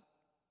I'm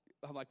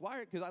like, why?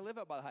 Because I live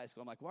up by the high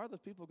school. I'm like, why are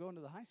those people going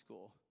to the high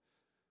school?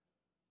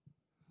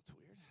 That's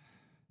weird.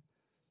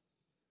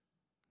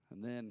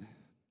 And then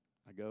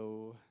I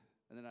go,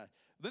 and then I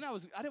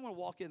didn't want to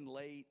walk in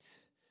late.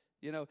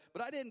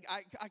 But I didn't,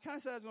 I kind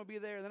of said I was going to be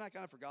there, and then I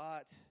kind of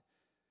forgot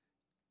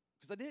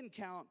because I didn't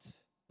count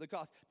the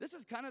cost. This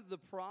is kind of the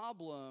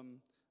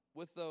problem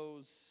with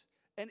those.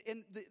 And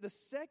the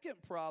second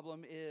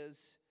problem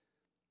is,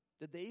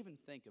 did they even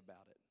think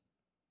about it?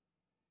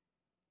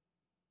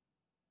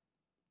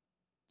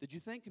 Did you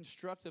think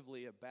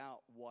constructively about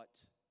what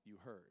you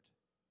heard?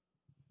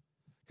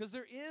 Because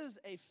there is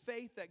a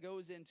faith that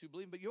goes into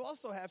believing, but you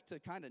also have to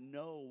kind of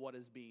know what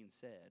is being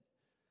said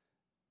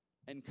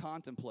and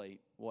contemplate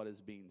what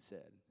is being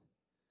said.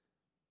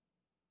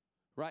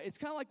 Right? It's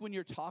kind of like when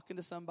you're talking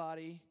to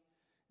somebody.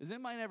 Has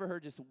anybody ever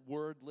heard just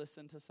word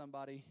listen to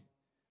somebody?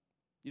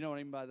 You know what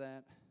I mean by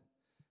that?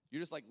 You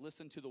just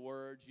listen to the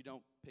words. You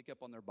don't pick up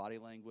on their body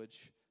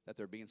language, that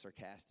they're being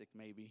sarcastic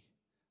maybe.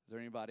 Is there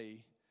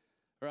anybody?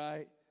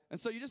 Right? And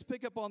so you just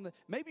pick up on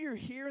maybe you're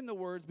hearing the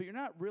words, but you're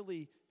not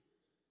really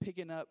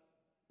picking up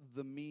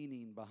the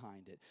meaning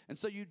behind it. And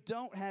so you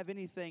don't have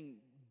anything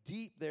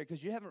deep there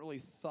because you haven't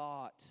really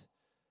thought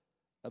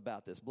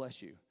about this.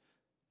 Bless you.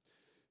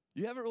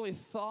 You haven't really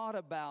thought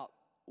about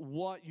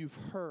what you've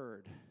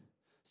heard.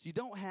 So you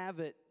don't have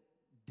it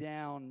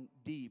down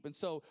deep. And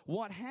so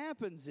what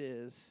happens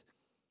is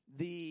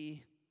the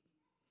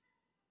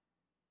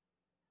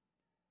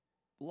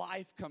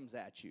life comes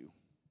at you.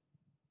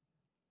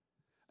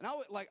 And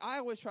I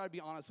always try to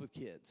be honest with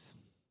kids.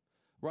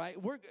 Right?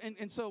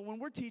 And so when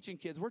we're teaching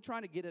kids, we're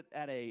trying to get it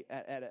at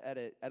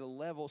a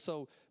level.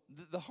 So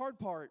the hard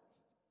part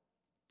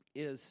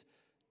is,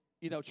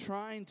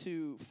 trying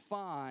to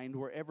find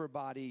where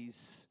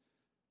everybody's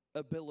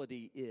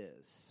ability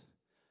is.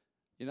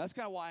 That's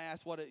kind of why I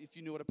asked if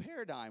you knew what a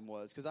paradigm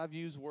was, because I've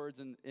used words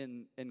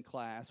in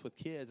class with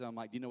kids, and I'm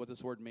like, do you know what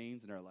this word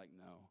means? And they're like,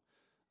 no,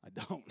 I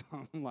don't.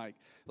 I'm like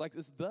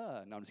this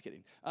No, I'm just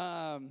kidding.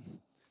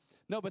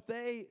 No, but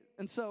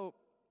so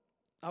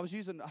I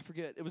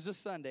forget, it was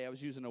just Sunday, I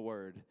was using a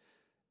word,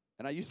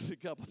 and I used it a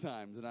couple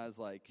times, and I was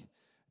like,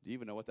 do you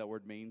even know what that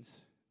word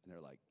means? And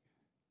they're like,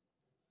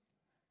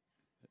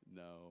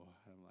 no.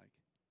 I'm like,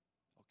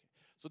 okay.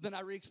 So then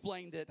I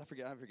re-explained it. I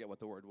forget what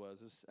the word was.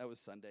 That was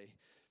Sunday.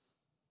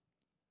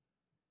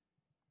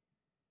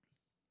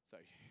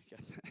 Sorry.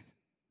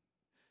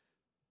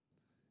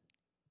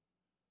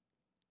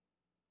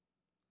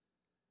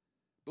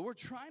 But we're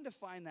trying to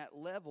find that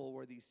level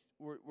where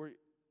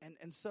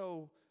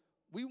so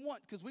we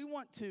want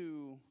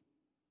to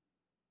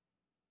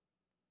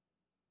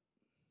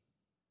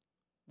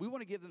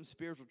give them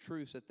spiritual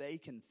truths that they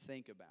can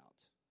think about.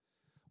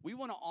 We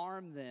want to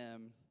arm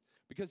them,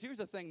 because here's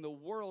the thing, the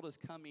world is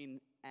coming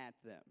at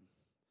them.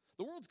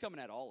 The world's coming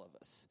at all of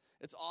us.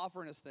 It's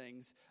offering us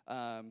things.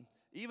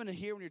 Even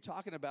here when you're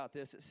talking about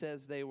this, it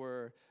says they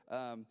were,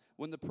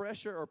 when the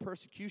pressure or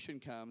persecution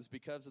comes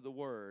because of the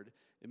word,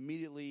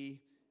 immediately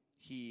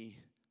he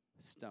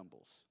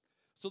stumbles.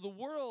 So the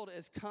world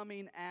is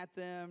coming at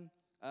them.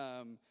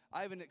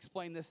 I even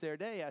explained this the other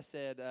day. I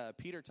said,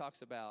 Peter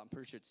talks about, I'm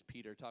pretty sure it's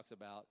Peter talks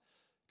about,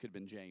 could have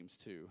been James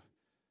too.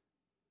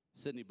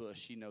 Sydney Bush,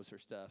 she knows her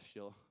stuff.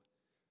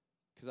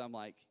 Because I'm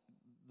like,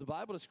 the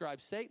Bible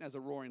describes Satan as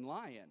a roaring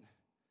lion,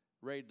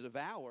 ready to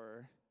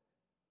devour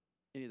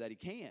any that he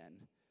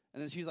can.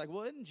 And then she's like,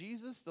 well, isn't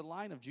Jesus the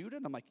Lion of Judah?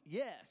 And I'm like,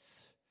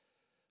 yes.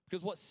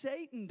 Because what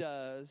Satan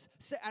does,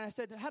 and I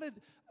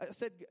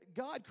said,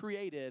 God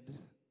created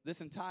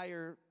this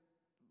entire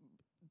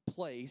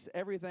place,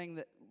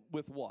 everything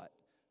with what?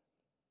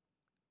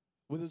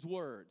 With his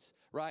words,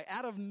 right?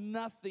 Out of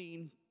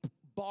nothing,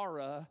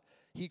 bara,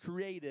 he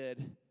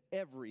created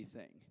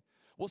everything.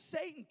 Well,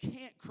 Satan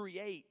can't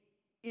create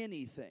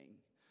anything.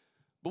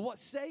 But what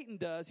Satan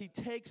does, he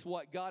takes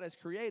what God has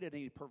created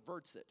and he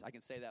perverts it. I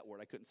can say that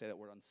word. I couldn't say that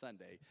word on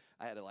Sunday.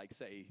 I had to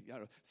say,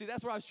 see,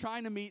 that's where I was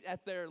trying to meet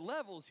at their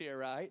levels here,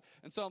 right?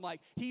 And so I'm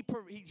like, he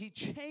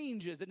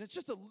changes, and it's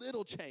just a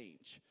little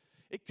change.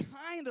 It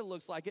kind of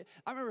looks like it.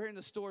 I remember hearing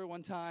the story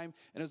one time,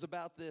 and it was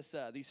about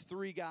these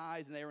three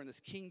guys, and they were in this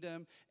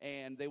kingdom,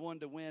 and they wanted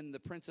to win the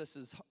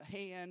princess's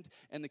hand,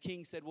 and the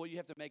king said, well, you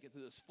have to make it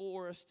through this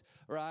forest,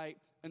 right?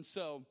 And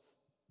so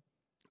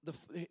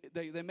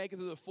they make it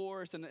through the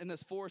forest, and in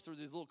this forest there were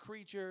these little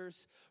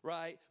creatures,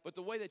 right? But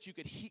the way that you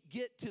could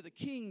get to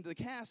the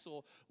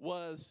castle,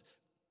 was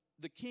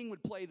the king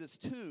would play this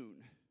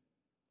tune.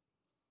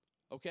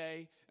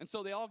 Okay? And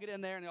so they all get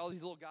in there, and all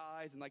these little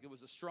guys, and it was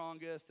the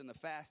strongest and the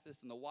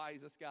fastest and the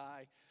wisest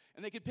guy.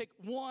 And they could pick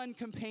one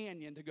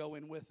companion to go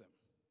in with them.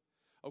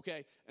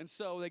 Okay? And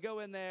so they go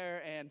in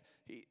there, and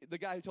the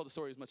guy who told the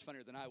story was much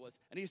funnier than I was.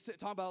 And he's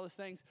talking about all these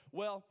things.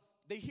 Well,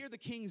 they hear the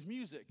king's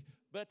music.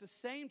 But at the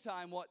same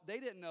time, what they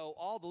didn't know,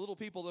 all the little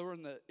people that were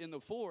in the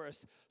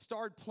forest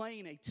started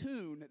playing a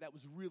tune that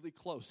was really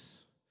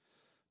close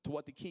to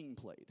what the king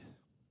played.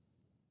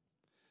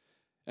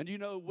 And you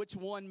know which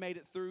one made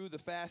it through the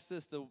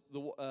fastest,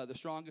 the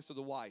strongest, or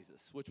the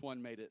wisest? Which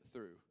one made it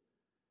through?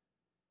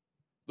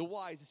 The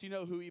wisest. You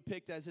know who he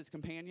picked as his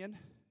companion?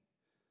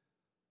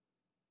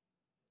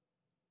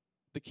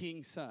 The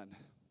king's son.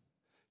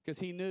 Because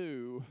he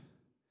knew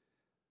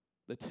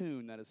the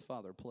tune that his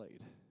father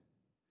played.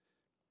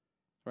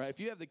 Right? If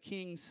you have the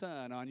king's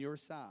son on your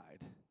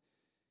side,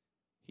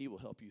 he will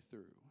help you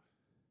through.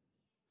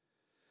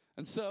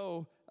 And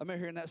so, I'm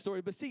hearing that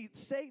story. But see,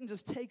 Satan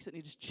just takes it and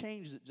he just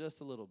changes it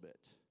just a little bit.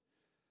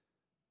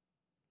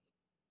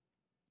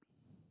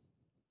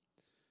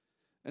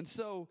 And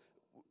so,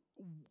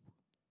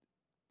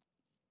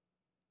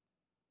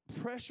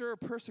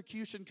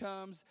 persecution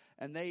comes,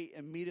 and they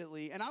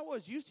immediately, and I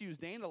was used to use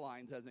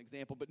dandelions as an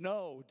example, but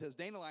no, because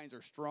dandelions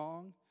are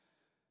strong.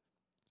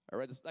 All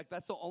right,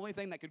 that's the only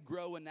thing that could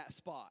grow in that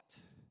spot.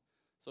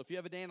 So if you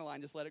have a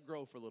dandelion, just let it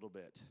grow for a little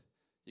bit.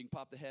 You can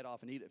pop the head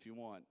off and eat it if you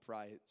want.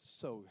 Fry it.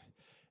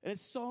 And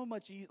it's so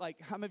much easier.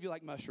 How many of you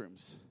like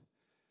mushrooms?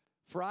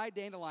 Fried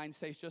dandelions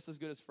taste just as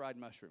good as fried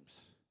mushrooms.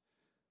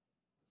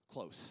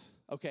 Close.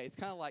 Okay, it's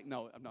kind of like,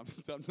 no, I'm not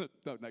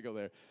go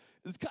there.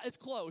 It's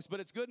close, but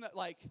it's good.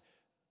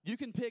 You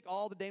can pick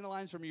all the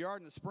dandelions from your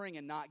yard in the spring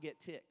and not get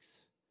ticks.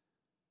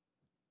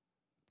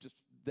 Just,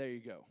 there you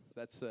go.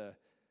 That's,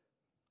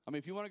 I mean,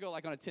 if you want to go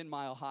like on a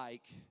 10-mile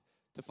hike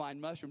to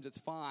find mushrooms, it's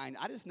fine.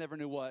 I just never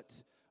knew what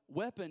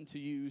weapon to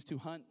use to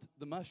hunt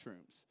the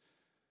mushrooms.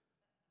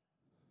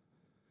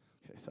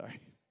 Okay, sorry.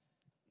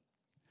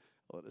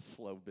 A little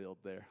slow build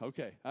there.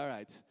 Okay, all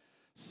right.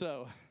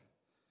 So,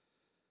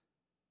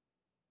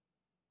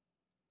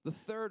 the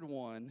third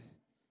one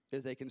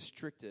is a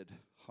constricted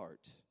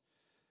heart.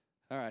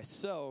 All right,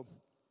 so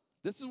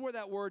this is where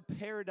that word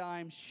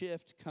paradigm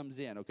shift comes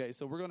in, okay?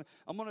 So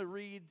I'm going to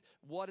read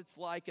what it's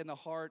like in the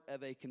heart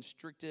of a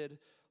constricted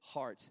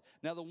heart.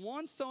 Now, the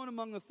one sown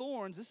among the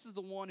thorns, this is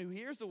the one who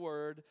hears the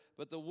word,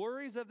 but the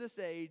worries of this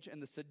age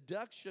and the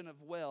seduction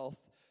of wealth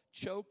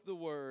choke the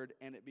word,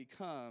 and it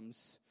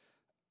becomes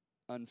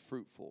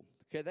unfruitful.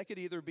 Okay,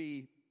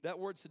 that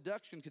word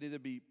seduction could either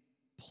be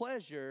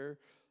pleasure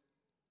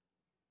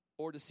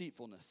or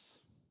deceitfulness.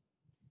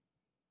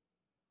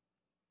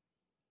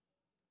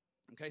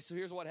 Okay, so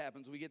here's what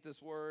happens. We get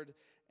this word,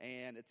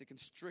 and it's a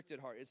constricted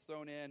heart. It's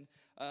thrown in.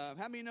 How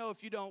many know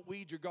if you don't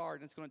weed your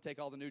garden, it's going to take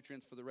all the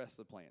nutrients for the rest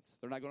of the plants?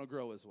 They're not going to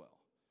grow as well.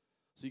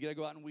 So you got to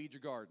go out and weed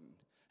your garden.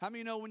 How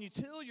many know when you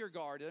till your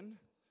garden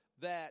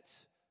that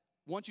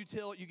once you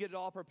till it, you get it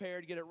all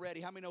prepared, get it ready?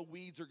 How many know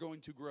weeds are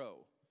going to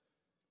grow?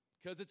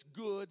 Because it's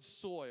good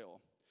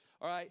soil.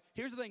 All right,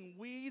 here's the thing.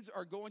 Weeds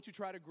are going to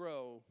try to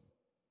grow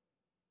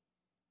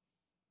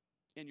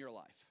in your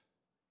life.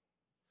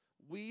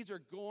 Weeds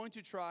are going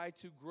to try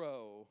to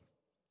grow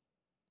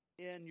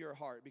in your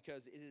heart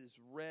because it is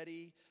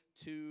ready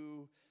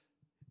to,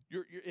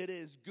 it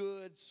is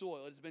good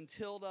soil. It has been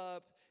tilled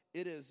up.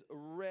 It is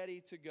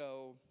ready to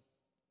go.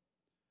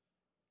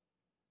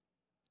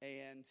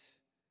 And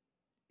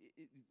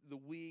the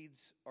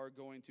weeds are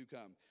going to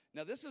come.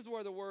 Now, this is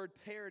where the word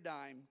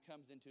paradigm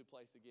comes into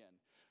place again.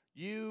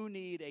 You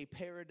need a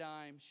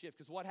paradigm shift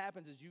because what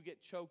happens is you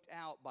get choked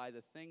out by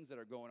the things that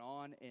are going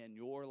on in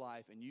your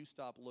life and you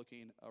stop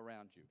looking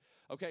around you.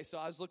 Okay, so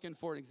I was looking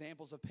for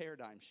examples of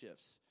paradigm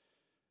shifts.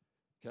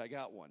 Okay, I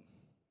got one.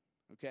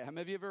 Okay, how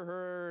many of you ever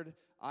heard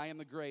I Am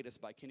the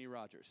Greatest by Kenny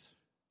Rogers?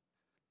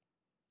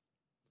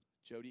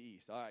 Jody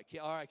East. All right,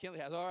 Kenley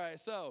has. All right,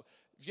 so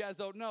if you guys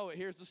don't know it,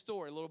 here's the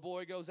story. A little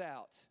boy goes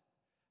out,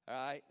 all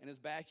right, in his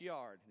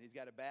backyard, and he's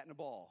got a bat and a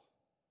ball.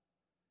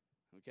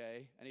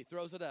 Okay, and he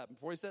throws it up. And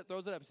before he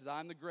throws it up, he says,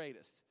 I'm the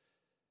greatest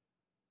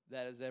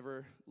that has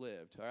ever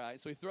lived. All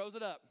right, so he throws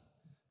it up,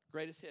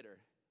 greatest hitter,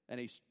 and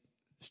he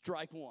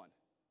strike one.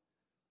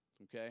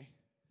 Okay,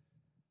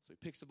 so he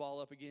picks the ball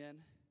up again,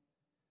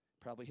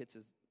 probably hits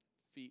his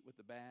feet with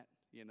the bat,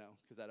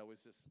 because that always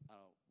just,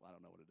 I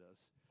don't know what it does.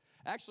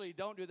 Actually,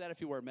 don't do that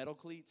if you wear metal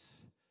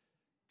cleats,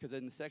 because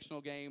in the sectional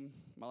game,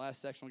 my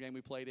last sectional game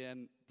we played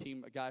in,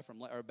 a bat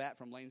from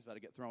Lanesville to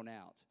get thrown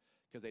out.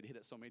 Because they'd hit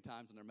it so many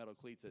times in their metal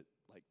cleats it,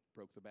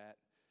 broke the bat.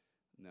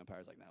 And the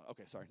umpire's like, no,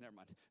 okay, sorry, never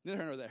mind. Neither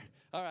here nor there.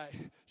 All right,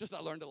 just I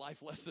learned a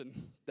life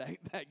lesson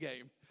that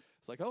game.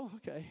 It's like, oh,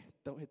 okay,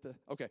 don't hit the,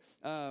 okay.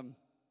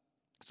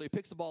 So he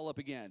picks the ball up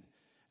again,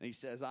 and he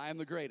says, I am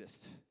the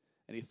greatest.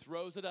 And he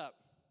throws it up.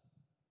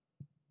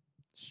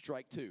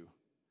 Strike two.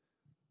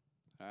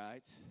 All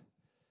right.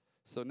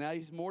 So now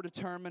he's more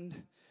determined,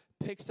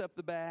 picks up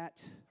the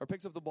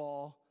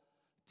ball,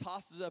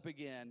 tosses up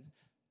again.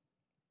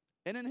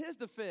 And in his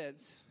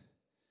defense,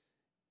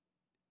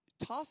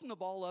 tossing the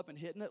ball up and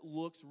hitting it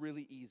looks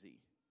really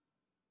easy.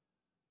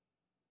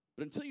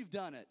 But until you've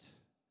done it,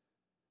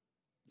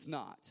 it's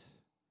not.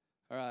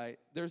 All right?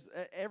 There's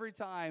every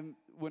time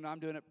when I'm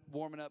doing it,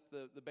 warming up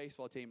the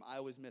baseball team, I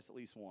always miss at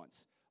least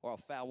once. Or I'll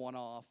foul one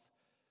off.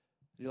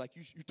 And you're like,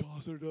 you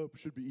tossing it up, it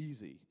should be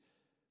easy.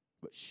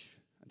 But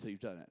until you've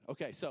done it.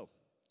 Okay, so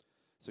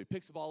he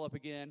picks the ball up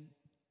again.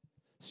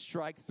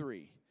 Strike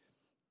three.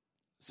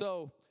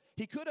 So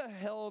he could have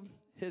held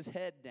his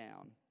head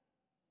down,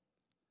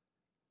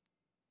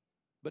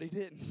 but he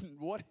didn't.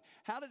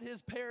 How did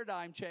his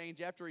paradigm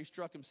change after he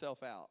struck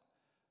himself out?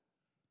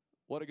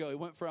 What'd it go? He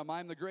went from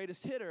I'm the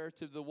greatest hitter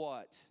to the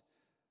what?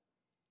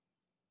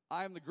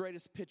 I am the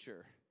greatest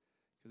pitcher.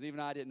 Because even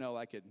I didn't know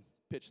I could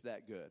pitch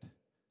that good.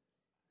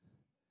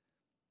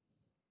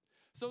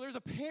 So there's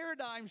a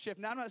paradigm shift.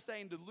 Now, I'm not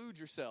saying delude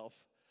yourself,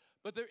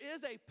 but there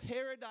is a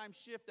paradigm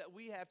shift that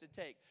we have to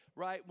take,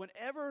 right?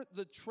 Whenever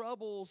the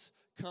troubles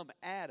come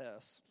at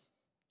us,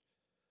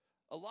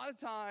 a lot of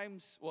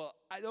times,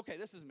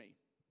 this is me.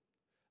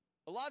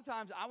 A lot of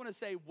times I want to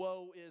say,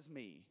 woe is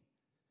me.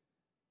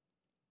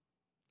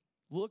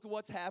 Look at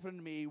what's happened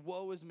to me.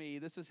 Woe is me.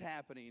 This is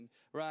happening,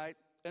 right?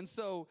 And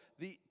so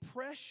the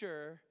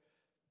pressure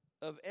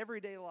of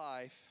everyday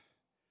life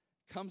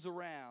comes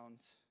around,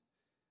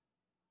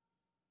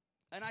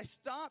 and I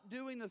stop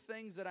doing the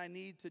things that I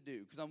need to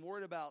do because I'm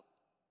worried about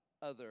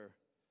other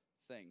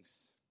things.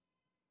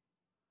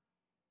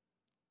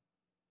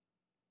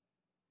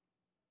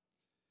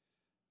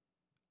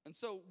 And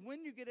so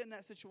when you get in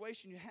that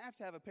situation, you have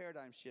to have a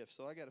paradigm shift.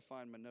 So I got to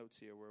find my notes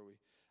here. Where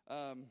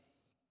are we?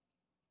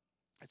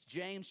 It's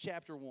James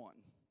chapter 1.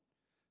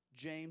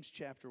 James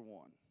chapter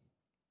 1.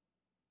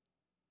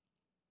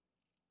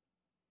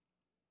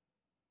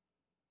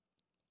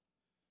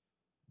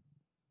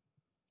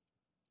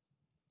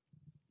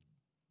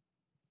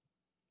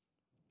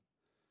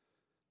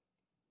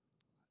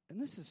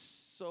 And this is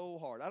so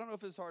hard. I don't know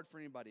if it's hard for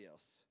anybody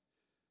else.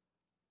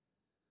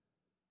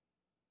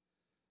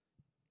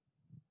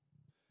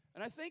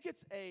 And I think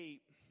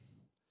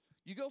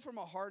you go from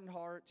a hardened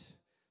heart.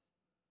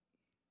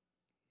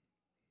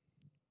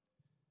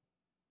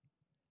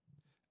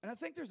 And I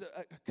think there's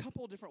a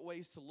couple of different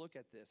ways to look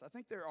at this. I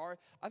think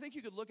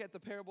you could look at the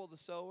parable of the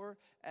sower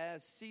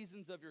as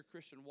seasons of your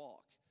Christian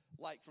walk.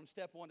 Like from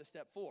step 1 to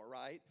step 4,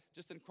 right?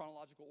 Just in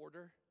chronological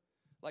order.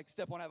 Like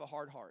step 1, I have a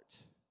hard heart.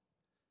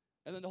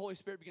 And then the Holy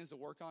Spirit begins to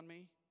work on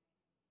me.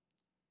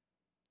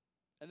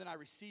 And then I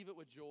receive it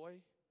with joy,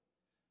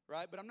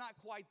 right? But I'm not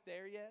quite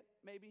there yet,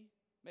 maybe.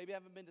 Maybe I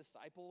haven't been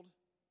discipled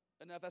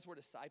enough. That's where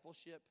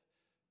discipleship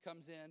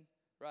comes in,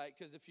 right?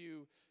 Because if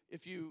you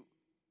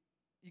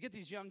get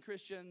these young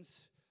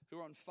Christians who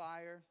are on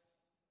fire,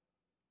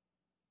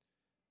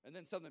 and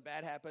then something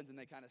bad happens and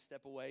they kind of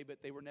step away,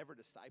 but they were never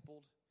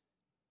discipled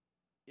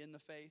in the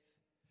faith.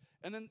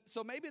 And then,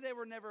 so maybe they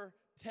were never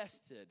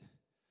tested.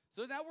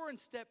 So now we're in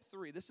step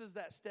 3. This is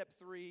that step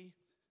 3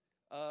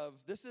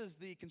 this is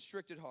the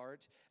constricted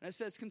heart. And it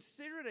says,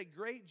 consider it a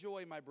great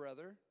joy, my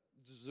brothers,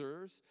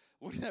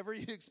 whenever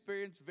you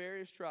experience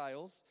various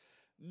trials,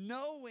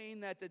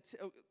 knowing that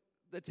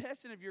the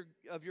testing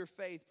of your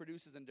faith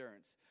produces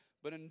endurance.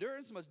 But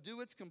endurance must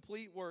do its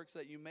complete work so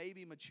that you may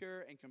be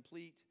mature and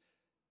complete,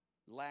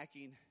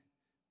 lacking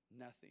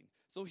nothing.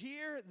 So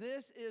here,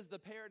 this is the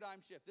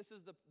paradigm shift. This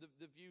is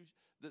the view,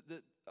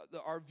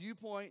 our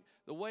viewpoint,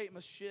 the way it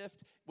must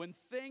shift. When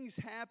things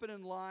happen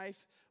in life,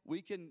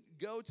 we can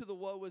go to the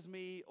woe is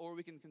me, or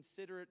we can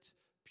consider it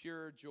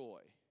pure joy.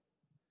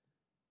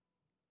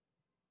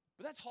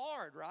 But that's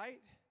hard, right?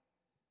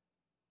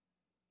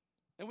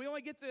 And we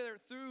only get there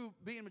through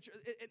being mature.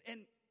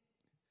 And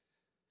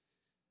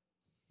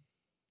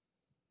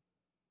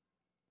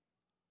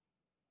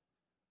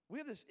we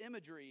have this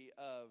imagery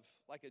of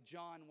like a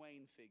John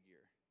Wayne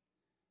figure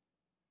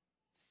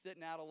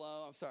sitting out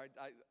alone. I'm sorry,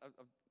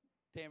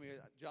 Tammy,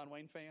 John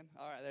Wayne fan?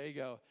 All right, there you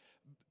go.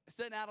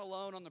 Sitting out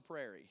alone on the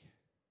prairie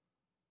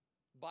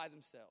by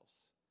themselves.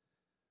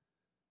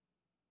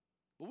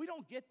 But we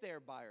don't get there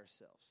by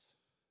ourselves.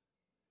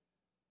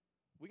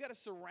 We got to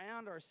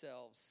surround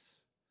ourselves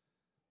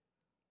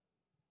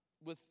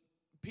with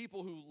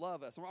people who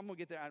love us. I'm going to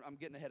get there. I'm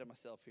getting ahead of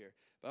myself here,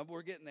 but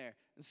we're getting there.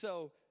 And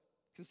so,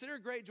 consider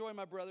great joy,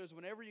 my brothers,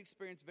 whenever you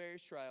experience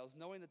various trials,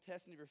 knowing the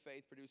testing of your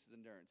faith produces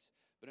endurance.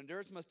 But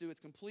endurance must do its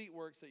complete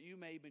work so that you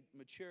may be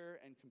mature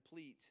and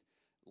complete,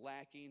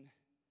 lacking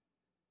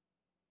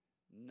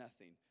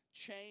nothing.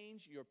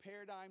 Change your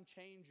paradigm,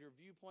 change your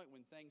viewpoint.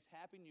 When things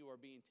happen, you are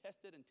being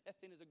tested, and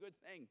testing is a good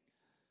thing.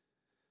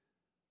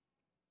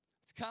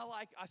 It's kind of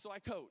like, so I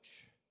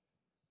coach.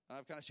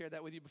 I've kind of shared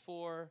that with you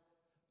before.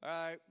 All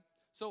right.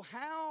 So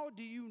how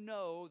do you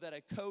know that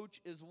a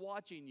coach is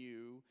watching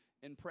you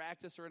in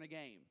practice or in a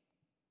game?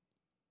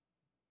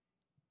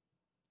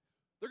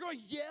 They're going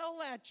to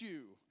yell at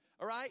you,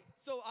 all right?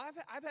 So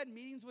I've had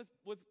meetings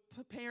with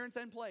parents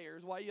and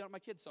players. Why you yell at my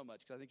kid so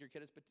much? Because I think your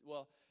kid is,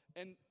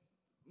 and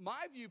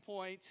my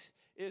viewpoint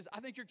is I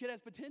think your kid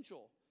has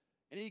potential,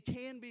 and he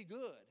can be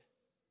good.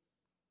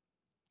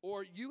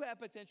 Or you have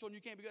potential, and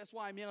you can't be good. That's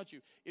why I'm yelling at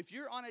you. If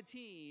you're on a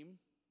team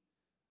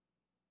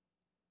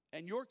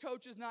and your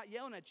coach is not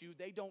yelling at you,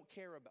 they don't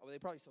care about, well, they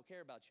probably still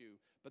care about you,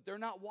 but they're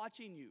not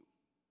watching you.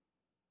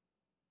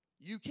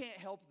 You can't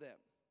help them.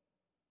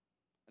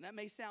 And that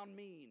may sound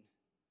mean.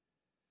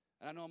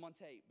 And I know I'm on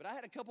tape. But I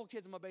had a couple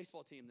kids on my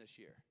baseball team this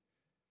year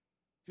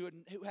who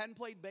hadn't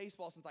played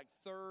baseball since like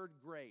 3rd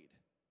grade.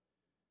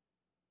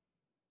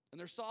 And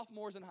they're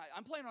sophomores in high.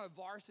 I'm playing on a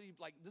varsity,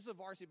 this is a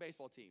varsity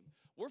baseball team.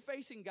 We're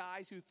facing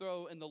guys who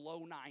throw in the low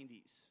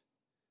 90s.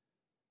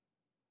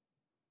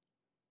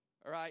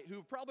 All right, who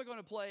are probably going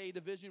to play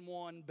Division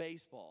I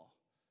baseball.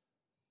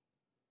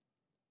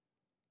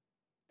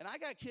 And I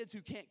got kids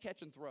who can't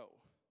catch and throw.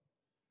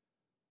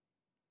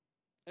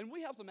 And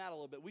we helped them out a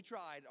little bit. We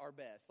tried our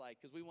best,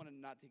 because we wanted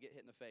not to get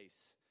hit in the face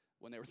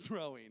when they were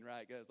throwing,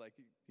 right? Because,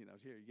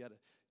 here,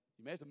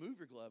 you may have to move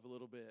your glove a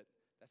little bit.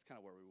 That's kind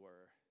of where we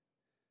were.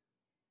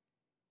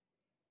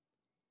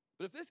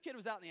 But if this kid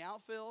was out in the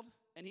outfield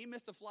and he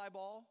missed a fly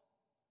ball,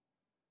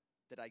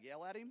 did I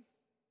yell at him?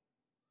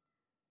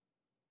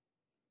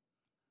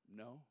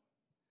 No.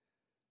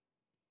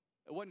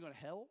 It wasn't going to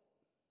help.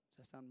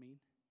 Does that sound mean?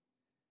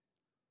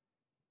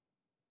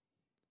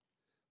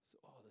 So,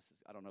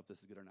 I don't know if this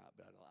is good or not,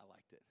 but I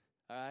liked it.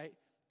 All right?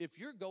 If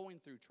you're going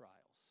through trials,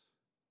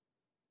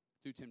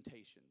 through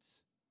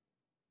temptations,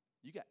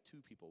 you got 2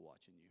 people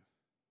watching you.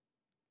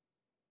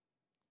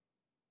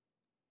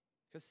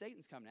 Because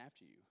Satan's coming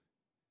after you.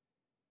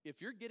 If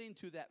you're getting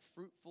to that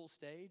fruitful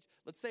stage,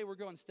 let's say we're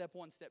going step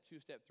 1, step 2,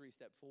 step 3,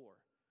 step 4,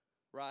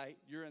 right?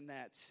 You're in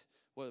that,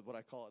 what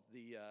I call it,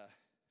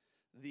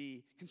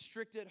 the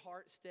constricted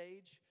heart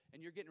stage,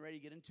 and you're getting ready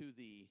to get into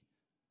the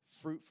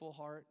fruitful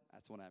heart.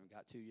 That's one I haven't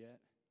got to yet.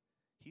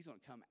 He's going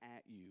to come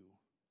at you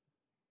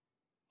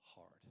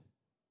hard.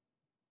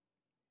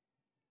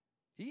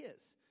 He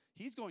is.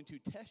 He's going to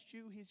test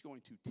you. He's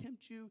going to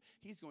tempt you.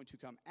 He's going to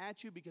come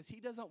at you because he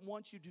doesn't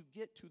want you to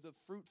get to the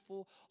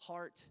fruitful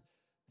heart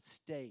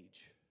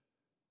stage.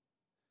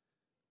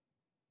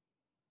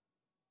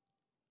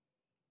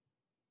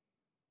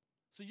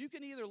 So you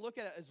can either look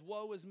at it as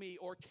woe is me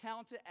or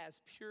count it as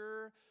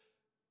pure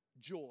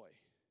joy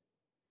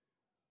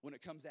when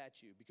it comes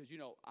at you because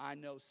I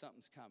know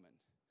something's coming.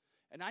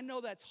 And I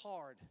know that's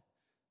hard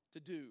to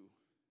do.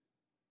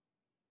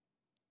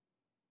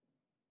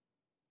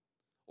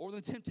 Or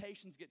the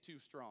temptations get too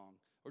strong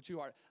or too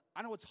hard.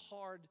 I know it's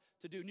hard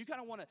to do. And you kind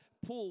of want to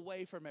pull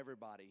away from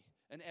everybody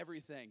and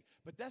everything.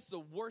 But that's the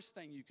worst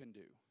thing you can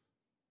do.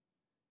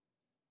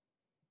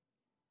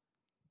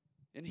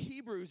 In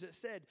Hebrews, it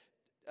said,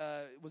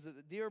 was it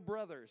the dear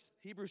brothers?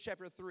 Hebrews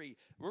chapter 3.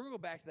 We're going to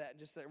go back to that and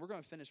just say, we're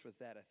going to finish with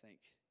that, I think.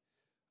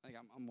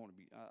 I'm going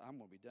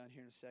to be done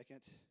here in a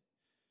second.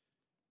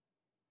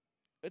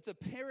 It's a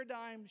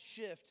paradigm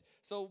shift.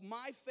 So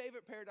my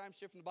favorite paradigm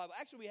shift in the Bible,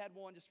 actually we had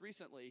one just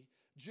recently,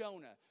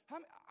 Jonah. I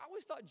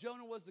always thought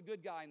Jonah was the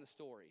good guy in the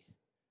story.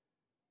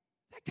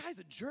 That guy's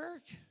a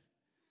jerk.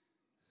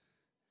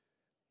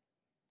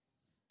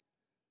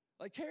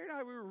 Like Carrie and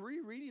I, we were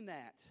rereading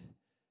that.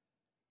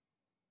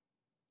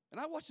 And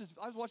I was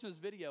watching this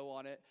video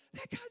on it.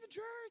 That guy's a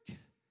jerk.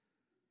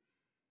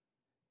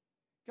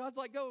 God's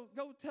like, go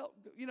tell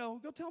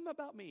him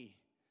about me.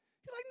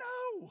 He's like,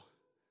 no.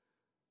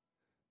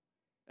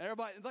 And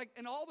everybody,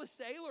 and all the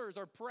sailors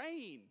are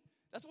praying.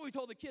 That's what we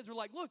told the kids. We're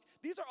like, look,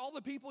 these are all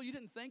the people you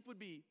didn't think would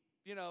be,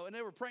 and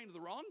they were praying to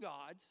the wrong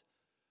gods.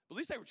 But at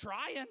least they were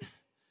trying.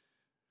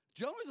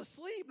 Jonah's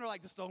asleep, and they're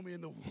like, just throw me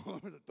in the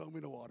water. Throw me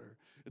in the water.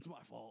 It's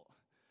my fault.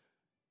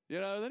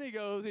 Then he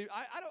goes,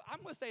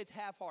 I'm going to say it's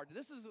half-hearted.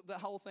 This is the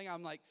whole thing.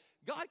 I'm like,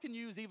 God can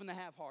use even the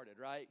half-hearted,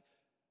 right?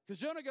 Because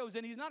Jonah goes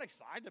in, he's not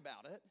excited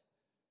about it.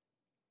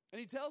 And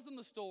he tells them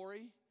the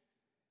story.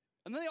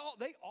 And then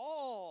they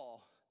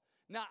all,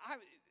 now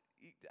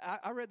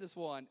I read this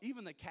one,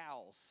 even the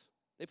cows,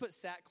 they put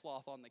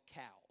sackcloth on the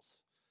cows.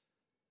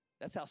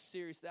 That's how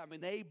serious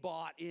they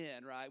bought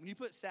in, right? When you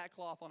put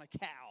sackcloth on a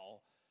cow,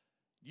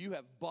 you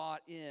have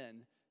bought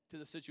in to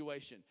the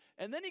situation.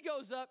 And then he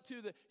goes up to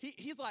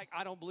he's like,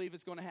 I don't believe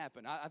it's going to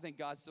happen. I think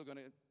God's still going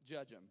to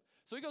judge him.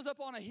 So he goes up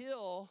on a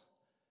hill,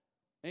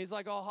 and he's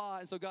like,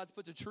 and so God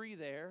puts a tree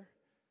there,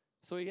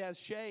 so he has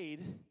shade.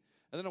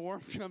 And then a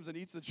worm comes and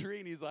eats the tree,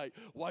 and he's like,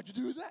 why'd you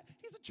do that?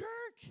 He's a jerk.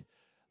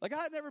 Like,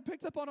 I had never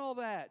picked up on all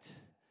that.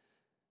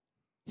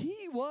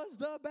 He was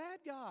the bad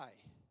guy.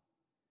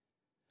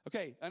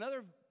 Okay,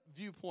 another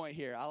viewpoint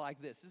here. I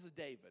like this. This is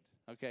David.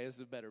 Okay, this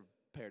is a better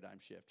paradigm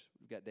shift.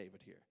 We've got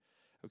David here.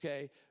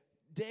 Okay,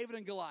 David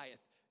and Goliath.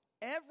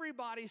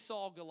 Everybody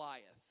saw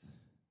Goliath.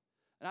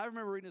 And I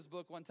remember reading this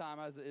book one time.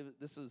 I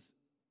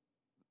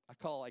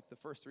call like the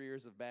first 3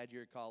 years of bad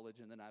year at college,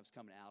 and then I was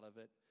coming out of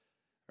it.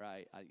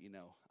 Right? I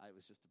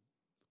was just,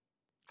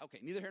 okay,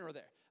 neither here nor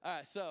there. All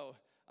right, so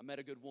I met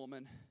a good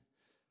woman,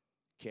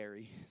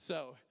 Carrie.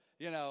 So,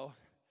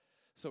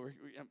 so we're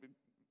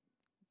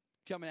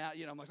coming out,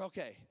 I'm like,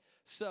 okay.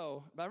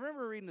 So, but I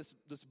remember reading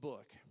this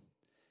book,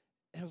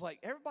 and it was like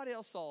everybody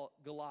else saw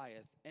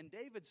Goliath, and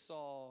David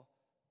saw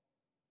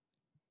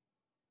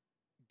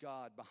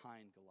God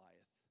behind Goliath,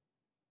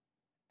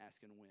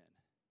 asking when.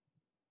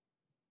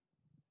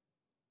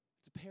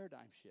 It's a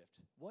paradigm shift.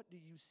 What do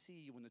you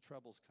see when the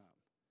troubles come?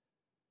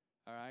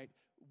 All right?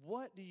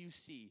 What do you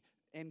see?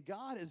 And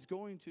God is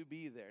going to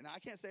be there. Now, I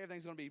can't say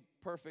everything's going to be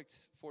perfect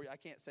for you. I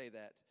can't say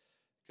that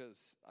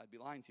because I'd be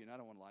lying to you, and I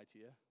don't want to lie to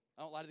you.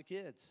 I don't lie to the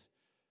kids.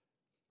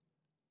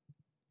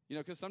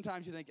 Because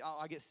sometimes you think,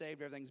 I'll get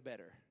saved, everything's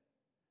better.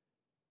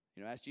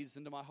 Ask Jesus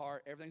into my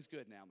heart, everything's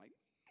good now. I'm like,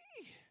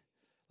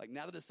 like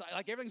now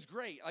that everything's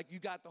great. Like you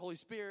got the Holy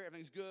Spirit,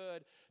 everything's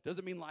good.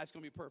 Doesn't mean life's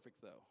going to be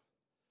perfect, though.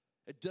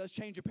 It does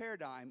change your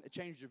paradigm. It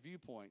changes your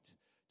viewpoint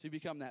to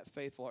become that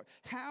faithful heart.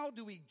 How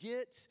do we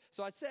get,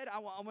 so I said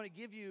I'm going to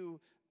give you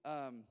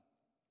a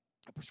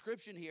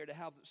prescription here to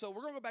have, so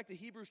we're going to go back to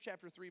Hebrews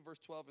chapter 3, verse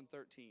 12 and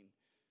 13.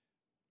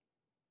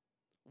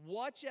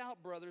 Watch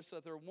out, brothers, so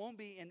that there won't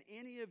be in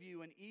any of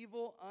you an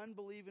evil,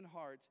 unbelieving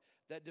heart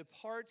that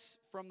departs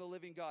from the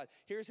living God.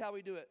 Here's how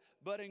we do it.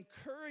 But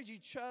encourage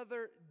each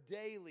other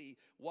daily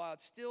while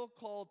it's still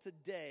called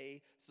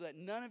today, so that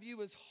none of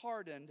you is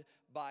hardened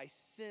by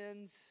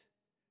sin's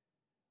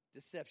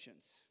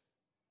deceptions.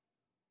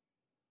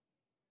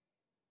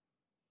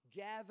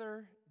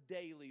 Gather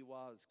daily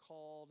while it's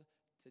called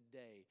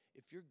today.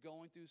 If you're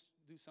going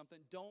through something,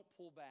 don't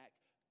pull back.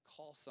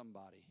 Call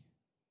somebody.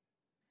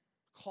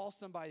 Call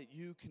somebody that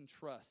you can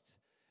trust.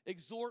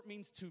 Exhort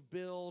means to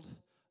build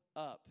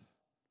up.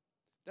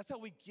 That's how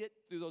we get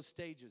through those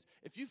stages.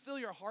 If you feel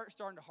your heart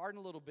starting to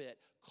harden a little bit,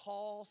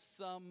 call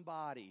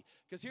somebody.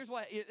 Because here's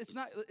why.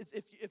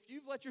 If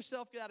you've let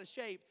yourself get out of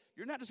shape,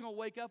 you're not just going to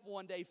wake up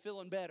one day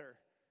feeling better.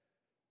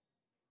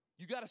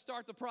 You got to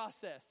start the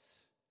process.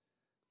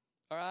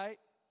 All right?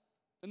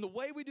 And the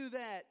way we do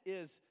that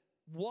is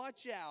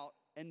watch out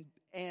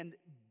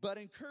but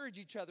encourage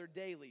each other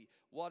daily,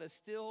 what is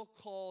still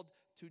called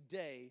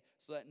today,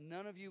 so that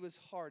none of you is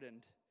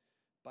hardened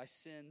by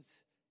sin's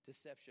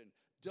deception.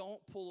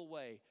 Don't pull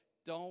away.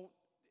 Don't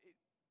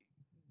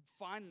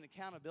find an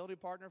accountability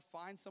partner.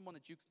 Find someone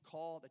that you can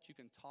call, that you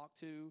can talk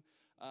to.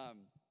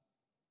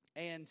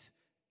 And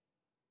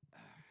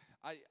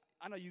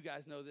I know you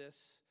guys know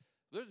this.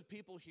 There's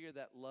people here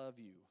that love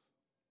you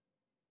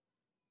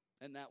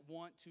and that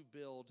want to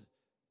build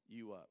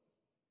you up,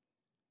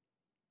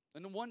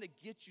 and the one to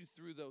get you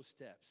through those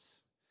steps.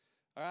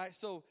 All right,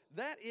 so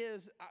that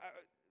is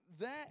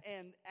that,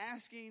 and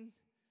asking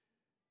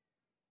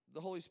the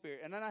Holy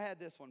Spirit. And then I had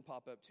this one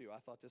pop up too. I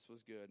thought this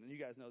was good, and you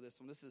guys know this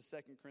one. This is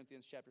 2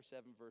 Corinthians chapter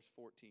 7, verse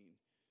 14.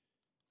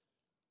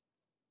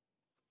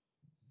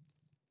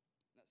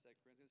 Not 2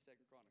 Corinthians, 2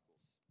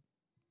 Chronicles.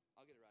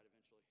 I'll get it right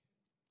eventually.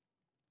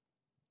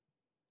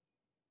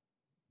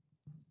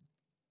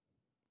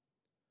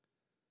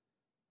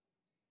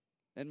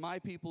 And my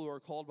people who are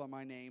called by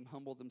my name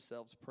humble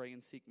themselves, pray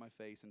and seek my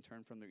face, and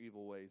turn from their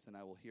evil ways, and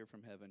I will hear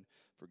from heaven,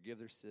 forgive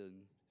their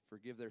sin,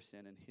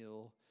 and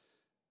heal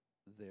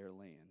their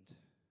land.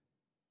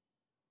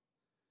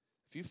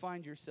 If you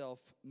find yourself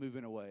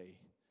moving away,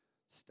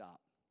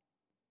 stop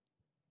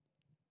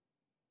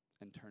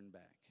and turn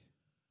back.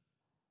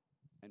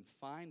 And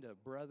find a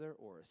brother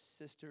or a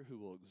sister who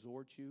will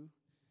exhort you,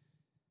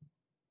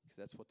 because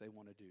that's what they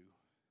want to do,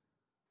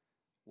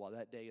 while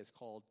that day is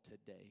called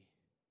today.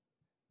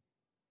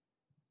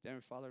 Dear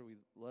Father, we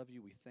love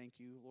you. We thank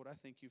you. Lord, I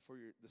thank you for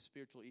the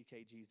spiritual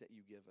EKGs that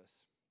you give us.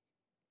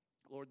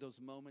 Lord, those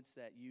moments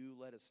that you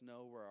let us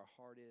know where our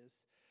heart is,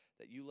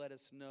 that you let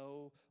us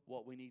know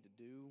what we need to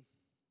do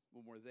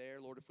when we're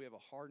there. Lord, if we have a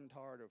hardened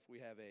heart, or if we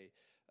have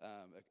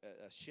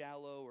a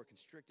shallow or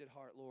constricted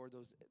heart, Lord,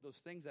 those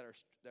things that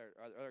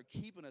are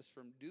keeping us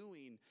from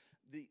doing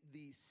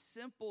the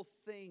simple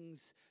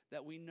things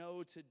that we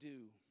know to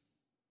do.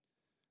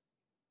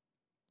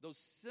 Those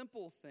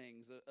simple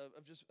things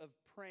of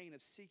praying,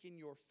 of seeking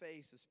your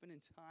face, of spending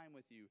time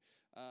with you,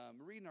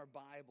 reading our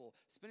Bible,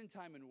 spending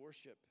time in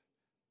worship,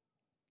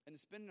 and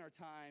spending our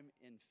time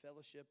in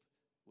fellowship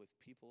with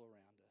people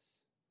around us.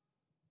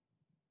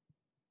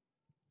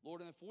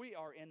 Lord, and if we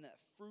are in that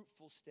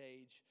fruitful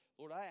stage,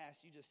 Lord, I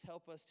ask you just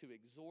help us to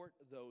exhort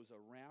those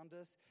around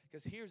us.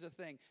 Because here's the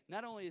thing,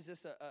 not only is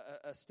this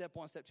a step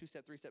 1, step 2,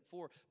 step 3, step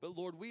 4, but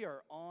Lord, we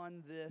are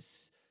on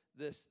this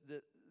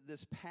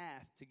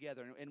path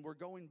together, and we're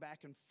going back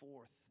and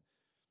forth.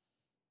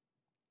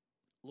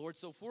 Lord,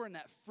 so if we're in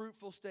that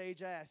fruitful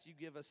stage, I ask you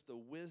give us the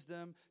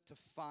wisdom to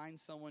find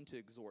someone to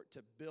exhort,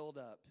 to build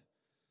up,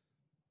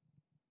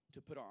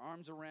 to put our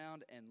arms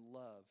around and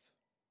love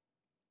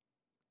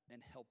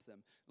and help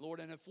them.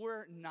 Lord, and if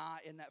we're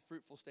not in that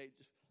fruitful stage,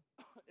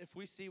 if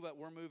we see what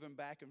we're moving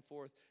back and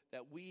forth,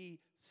 that we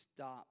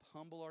stop,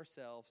 humble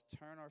ourselves,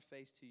 turn our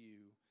face to you,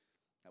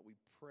 that we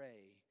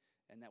pray,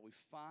 and that we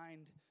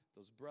find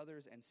those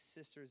brothers and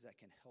sisters that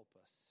can help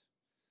us.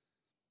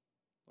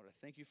 Lord, I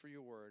thank you for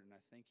your word, and I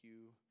thank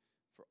you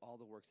for all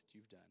the works that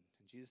you've done.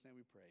 In Jesus' name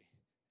we pray.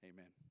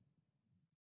 Amen.